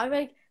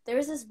 There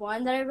was this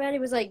one that I read. It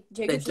was like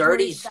The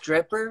Dirty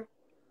Stripper?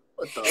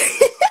 What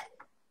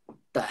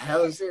the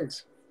hell is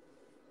this?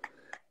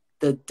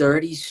 The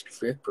Dirty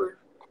Stripper?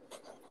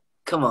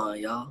 Come on,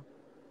 y'all.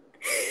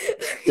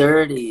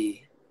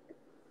 Dirty.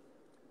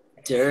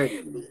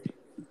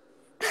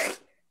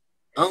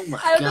 Oh my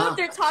god. I don't know if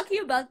they're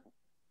talking about.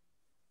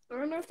 I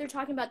don't know if they're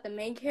talking about the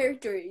main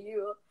character or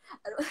you.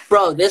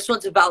 Bro, this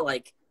one's about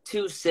like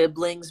two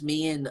siblings,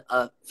 me and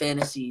a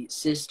fantasy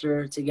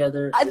sister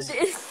together.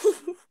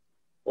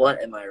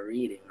 What am I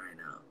reading right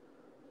now?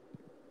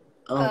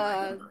 Oh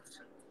my gosh.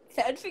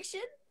 Fan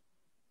fiction?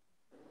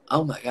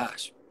 Oh my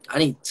gosh. I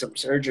need some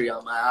surgery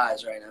on my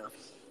eyes right now.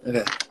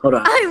 Okay, hold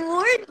on. I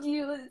warned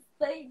you.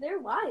 They're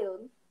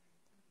wild.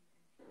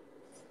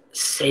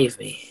 Save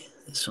me,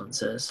 this one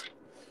says.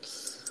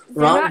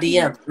 Wrong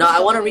DM. No, I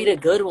want to read a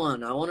good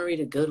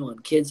one.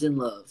 Kids in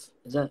Love.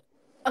 Is that?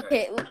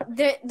 Okay,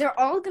 they're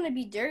all going to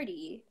be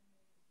dirty.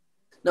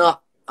 No,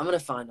 I'm going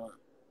to find one.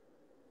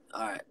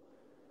 All right.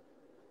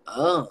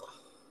 Oh.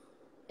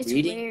 It's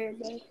reading?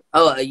 Weird.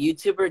 Oh, a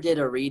YouTuber did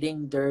a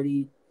reading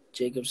dirty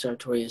Jacob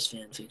Sartorius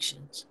fan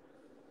fictions.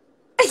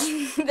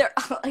 They're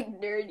all like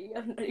nerdy.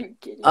 I'm not even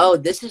kidding. Oh,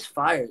 this is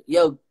fire.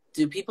 Yo,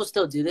 do people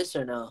still do this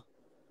or no?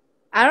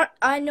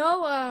 I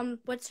know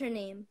what's her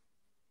name?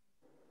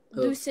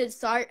 Who? Lucid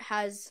Sart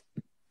has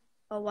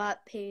a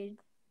Watt page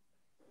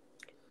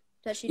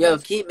that she Yo,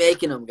 does. keep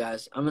making them,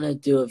 guys. I'm gonna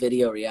do a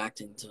video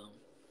reacting to them.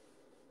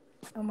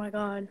 Oh my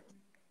god.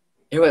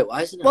 Here, wait,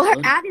 why isn't it? Well,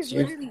 her ad is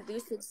literally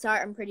Lucid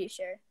Sart, I'm pretty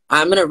sure.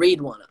 I'm gonna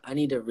read one. I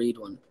need to read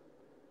one.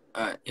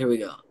 Alright, here we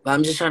go. But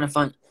I'm just trying to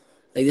find.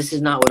 Like, this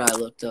is not what I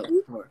looked up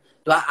for.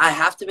 Do I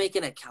have to make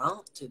an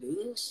account to do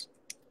this?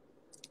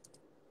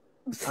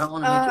 I don't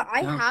want to make an I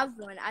account. have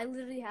one. I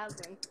literally have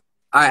one.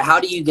 All right, how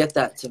do you get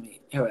that to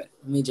me? Here, wait,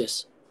 let me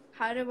just.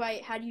 How do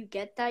you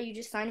get that? You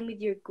just sign in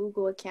with your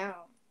Google account.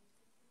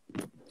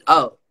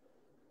 Oh.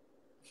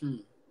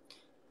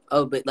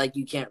 Oh, but like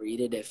you can't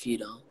read it if you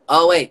don't.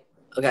 Oh, wait.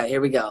 Okay,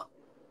 here we go.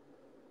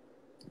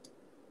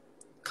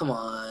 Come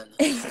on.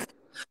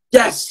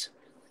 Yes!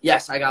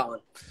 Yes, I got one.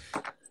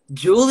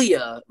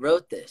 Julia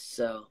wrote this,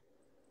 so.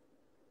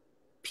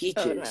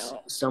 Peaches,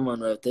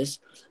 someone wrote this.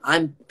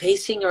 I'm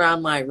pacing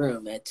around my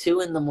room at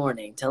 2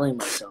 a.m, telling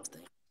myself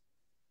things.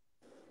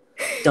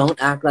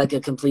 Don't act like a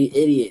complete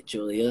idiot,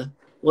 Julia.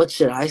 What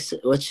should I say?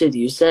 What should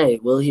you say?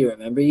 Will he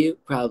remember you?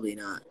 Probably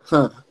not.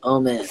 Huh. Oh,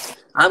 man.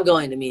 I'm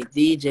going to meet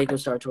the Jacob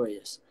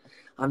Sartorious.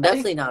 I'm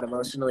definitely not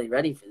emotionally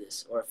ready for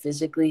this, or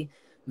physically,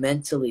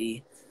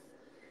 mentally,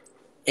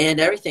 and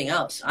everything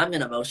else. I'm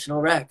an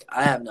emotional wreck.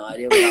 I have no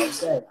idea what I'll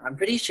say. I'm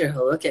pretty sure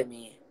he'll look at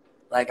me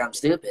like I'm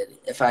stupid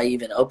if I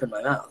even open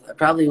my mouth. I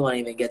probably won't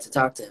even get to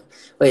talk to him.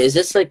 Wait, is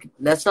this like,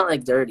 that's not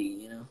like dirty,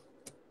 you know?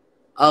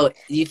 Oh,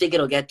 do you think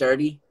it'll get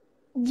dirty?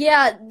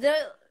 Yeah,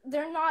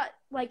 they're not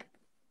like.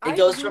 It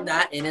goes from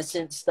that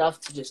innocent stuff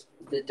to just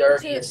the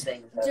dirtiest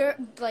thing. They're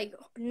like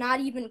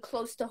not even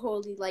close to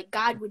holy. Like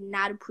God would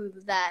not approve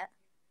of that.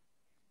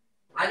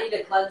 I need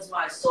to cleanse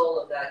my soul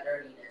of that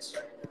dirtiness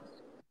right now.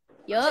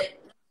 Yup.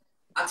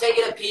 I'm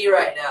taking a pee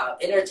right now.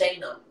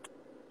 Entertain them.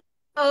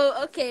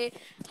 Oh, okay.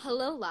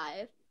 Hello,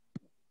 live.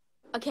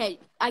 Okay,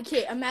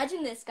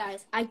 imagine this,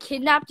 guys. I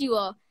kidnapped you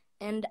all,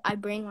 and I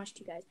brainwashed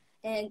you guys.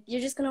 And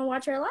you're just going to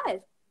watch our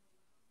live.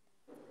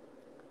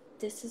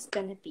 This is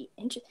going to be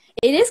interesting.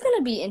 It is going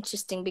to be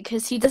interesting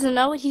because he doesn't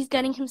know what he's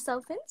getting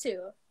himself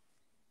into.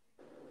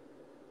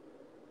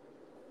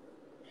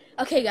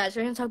 Okay, guys,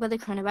 we're going to talk about the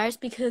coronavirus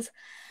because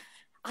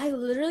I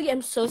literally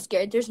am so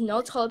scared. There's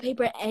no toilet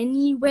paper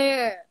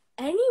anywhere.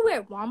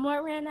 Anywhere.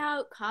 Walmart ran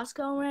out.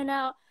 Costco ran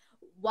out.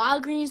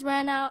 Walgreens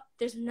ran out.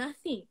 There's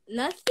nothing.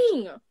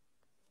 Nothing.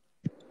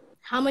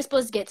 How am I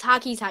supposed to get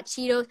Takis, Hot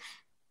Cheetos?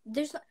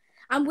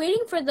 I'm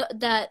waiting for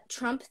that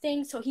Trump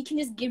thing so he can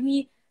just give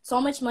me so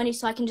much money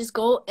so I can just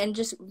go and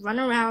just run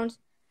around.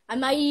 I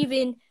might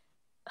even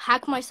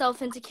hack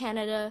myself into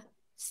Canada,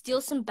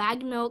 steal some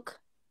bagged milk.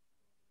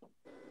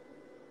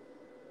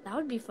 That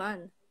would be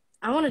fun.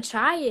 I want to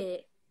try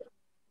it.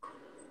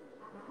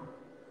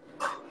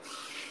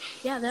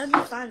 Yeah, that would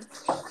be fun.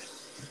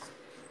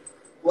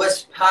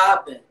 What's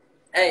poppin'?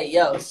 Hey,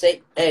 yo,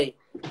 safety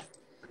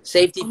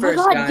first,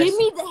 God, guys. give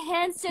me the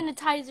hand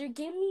sanitizer.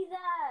 Give me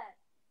that.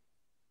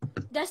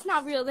 That's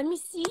not real. Let me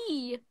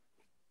see.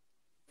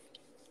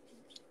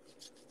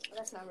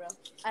 That's not real.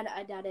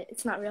 I doubt it.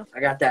 It's not real. I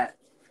got that.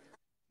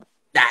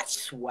 That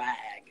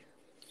swag.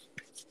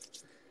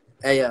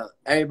 Hey, yo,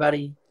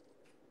 everybody.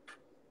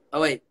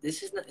 Oh, wait.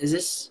 This is not... Is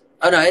this...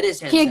 Oh, no, it is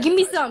hand Here, sanitizer. give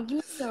me some. Give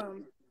me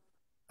some.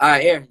 All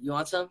right, here. You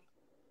want some?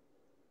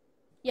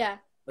 Yeah.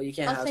 Well, you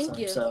can't have thank some,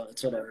 you. so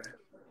it's whatever.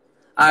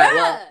 All right,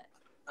 Yeah. well,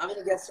 I'm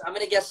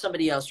gonna guess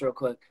somebody else real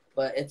quick,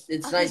 but it's Okay,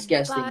 nice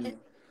guesting bye. you.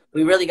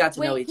 We really got to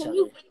Wait, know each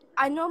other.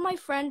 I know my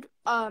friend,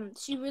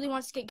 she really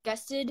wants to get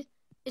guested.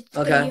 It's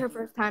Okay. gonna be her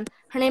first time.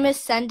 Her name is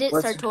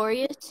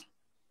Sartorious.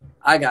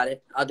 I got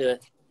it. I'll do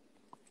it.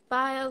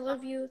 Bye, I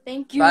love you.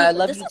 Thank you. Bye, I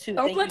love This you was too.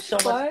 So Thank you much so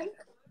fun. much.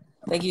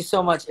 Thank you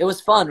so much. It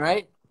was fun,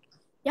 right?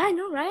 Yeah, I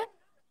know, right?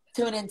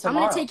 Tune in I'm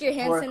tomorrow. gonna take your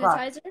hand 4 o'clock.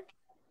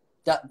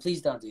 sanitizer.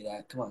 Please don't do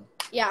that. Come on.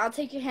 Yeah, I'll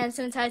take your hand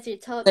sanitizer.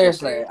 Tell it.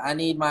 Seriously, I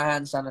need my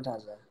hand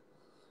sanitizer.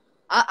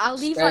 I'll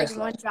leave Seriously.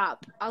 like one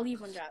drop. I'll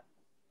leave one drop.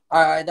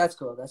 All right, that's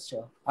cool. That's chill.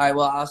 All right,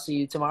 well, I'll see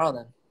you tomorrow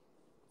then.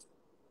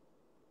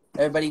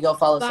 Everybody go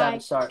follow Bye.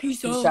 Savage Sart.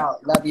 Peace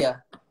out. Love ya.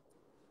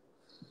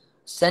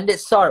 Send it,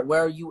 Sart.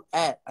 Where are you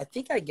at? I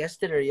think I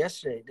guessed it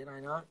yesterday. Did I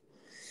not?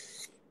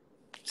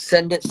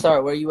 Send it,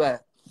 Sart. Where are you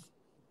at? I'm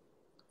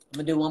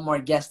going to do one more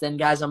guess then,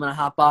 guys. I'm going to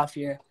hop off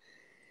here.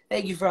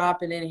 Thank you for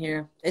hopping in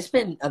here. It's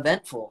been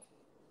eventful.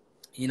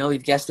 You know,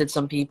 we've guested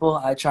some people.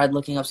 I tried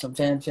looking up some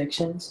fan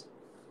fictions.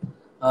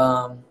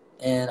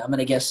 And I'm going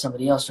to guess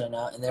somebody else right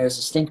now. And there's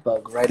a stink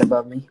bug right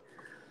above me.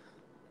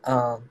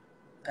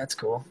 That's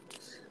cool.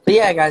 But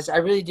yeah, guys, I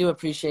really do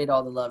appreciate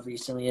all the love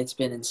recently. It's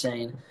been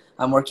insane.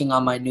 I'm working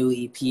on my new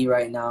EP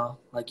right now.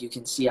 Like you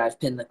can see, I've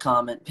pinned the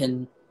comment.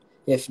 Pin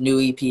if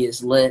new EP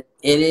is lit.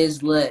 It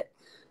is lit.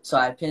 So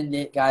I pinned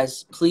it.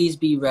 Guys, please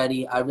be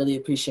ready. I really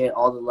appreciate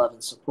all the love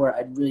and support.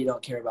 I really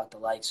don't care about the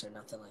likes or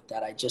nothing like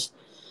that. I just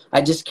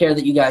care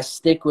that you guys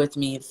stick with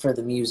me for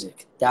the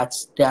music.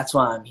 That's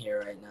why I'm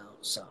here right now.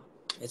 So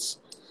it's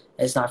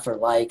not for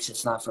likes.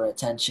 It's not for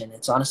attention.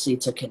 It's honestly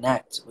to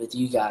connect with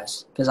you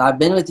guys. Because I've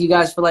been with you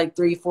guys for like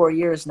 3-4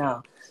 years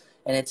now.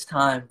 And it's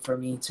time for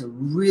me to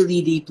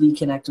really deeply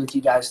connect with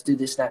you guys through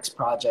this next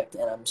project.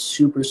 And I'm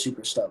super,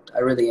 super stoked. I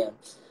really am.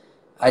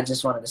 I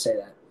just wanted to say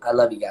that. I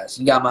love you guys.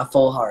 You got my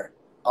full heart.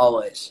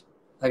 Always.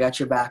 I got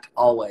your back.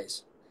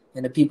 Always.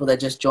 And the people that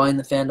just joined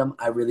the fandom,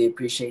 I really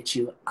appreciate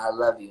you. I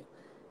love you.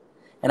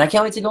 And I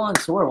can't wait to go on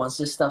tour once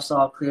this stuff's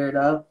all cleared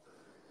up.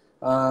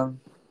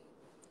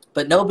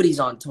 But nobody's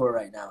on tour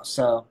right now,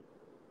 so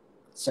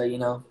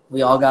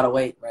we all gotta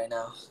wait right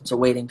now. It's a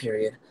waiting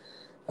period.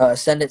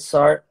 Send it,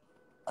 Sart.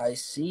 I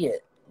see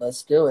it.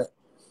 Let's do it.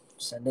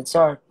 Send it,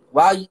 Sart.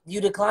 Wow,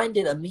 you declined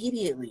it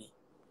immediately.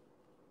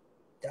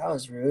 That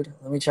was rude.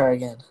 Let me try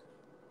again.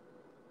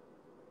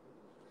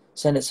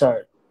 Send it,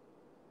 Sart.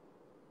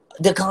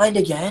 Declined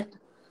again?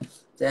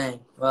 Dang.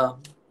 Well,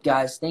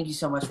 guys, thank you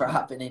so much for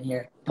hopping in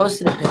here.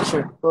 Posted a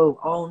picture. Whoa.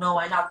 Oh, no,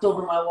 I knocked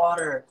over my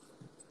water.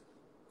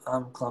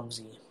 I'm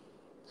clumsy.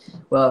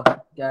 Well,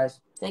 guys,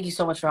 thank you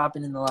so much for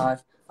hopping in the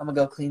live. I'm going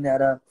to go clean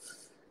that up.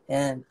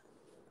 And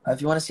if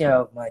you want to see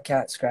how my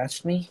cat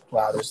scratched me,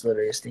 wow, there's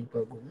literally a stink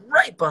bug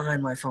right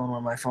behind my phone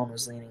where my phone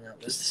was leaning up.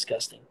 It was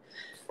disgusting.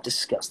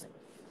 Disgusting.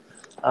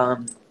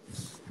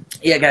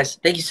 Yeah, guys,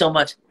 thank you so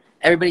much.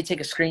 Everybody take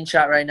a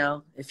screenshot right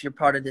now if you're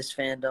part of this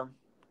fandom.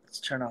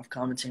 Let's turn off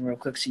commenting real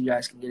quick so you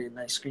guys can get a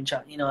nice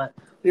screenshot. You know what?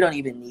 We don't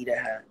even need a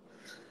hat.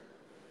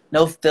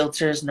 No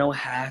filters, no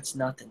hats,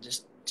 nothing.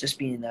 Just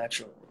being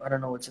natural. I don't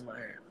know what's in my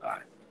hair. All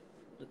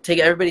right.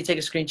 Everybody take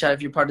a screenshot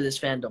if you're part of this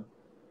fandom.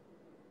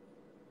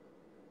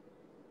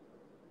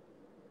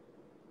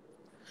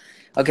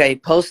 Okay,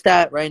 post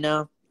that right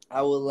now.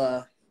 I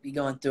will be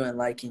going through and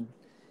liking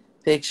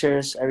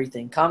pictures,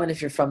 everything. Comment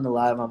if you're from the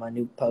live on my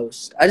new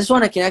post. I just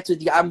want to connect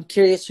with you. I'm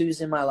curious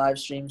who's in my live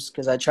streams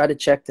because I try to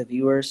check the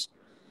viewers.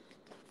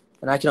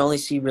 And I can only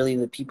see really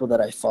the people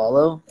that I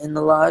follow in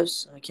the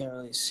lives. I can't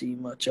really see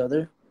much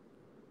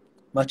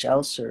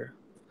else.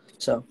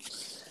 So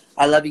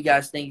I love you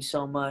guys. Thank you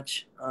so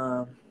much.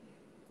 And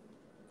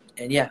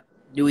yeah,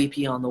 new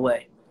EP on the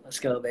way. Let's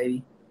go,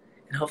 baby.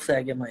 And hopefully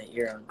I get my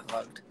ear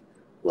unclogged.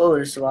 Whoa,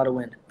 there's a lot of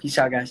wind. Peace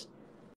out, guys.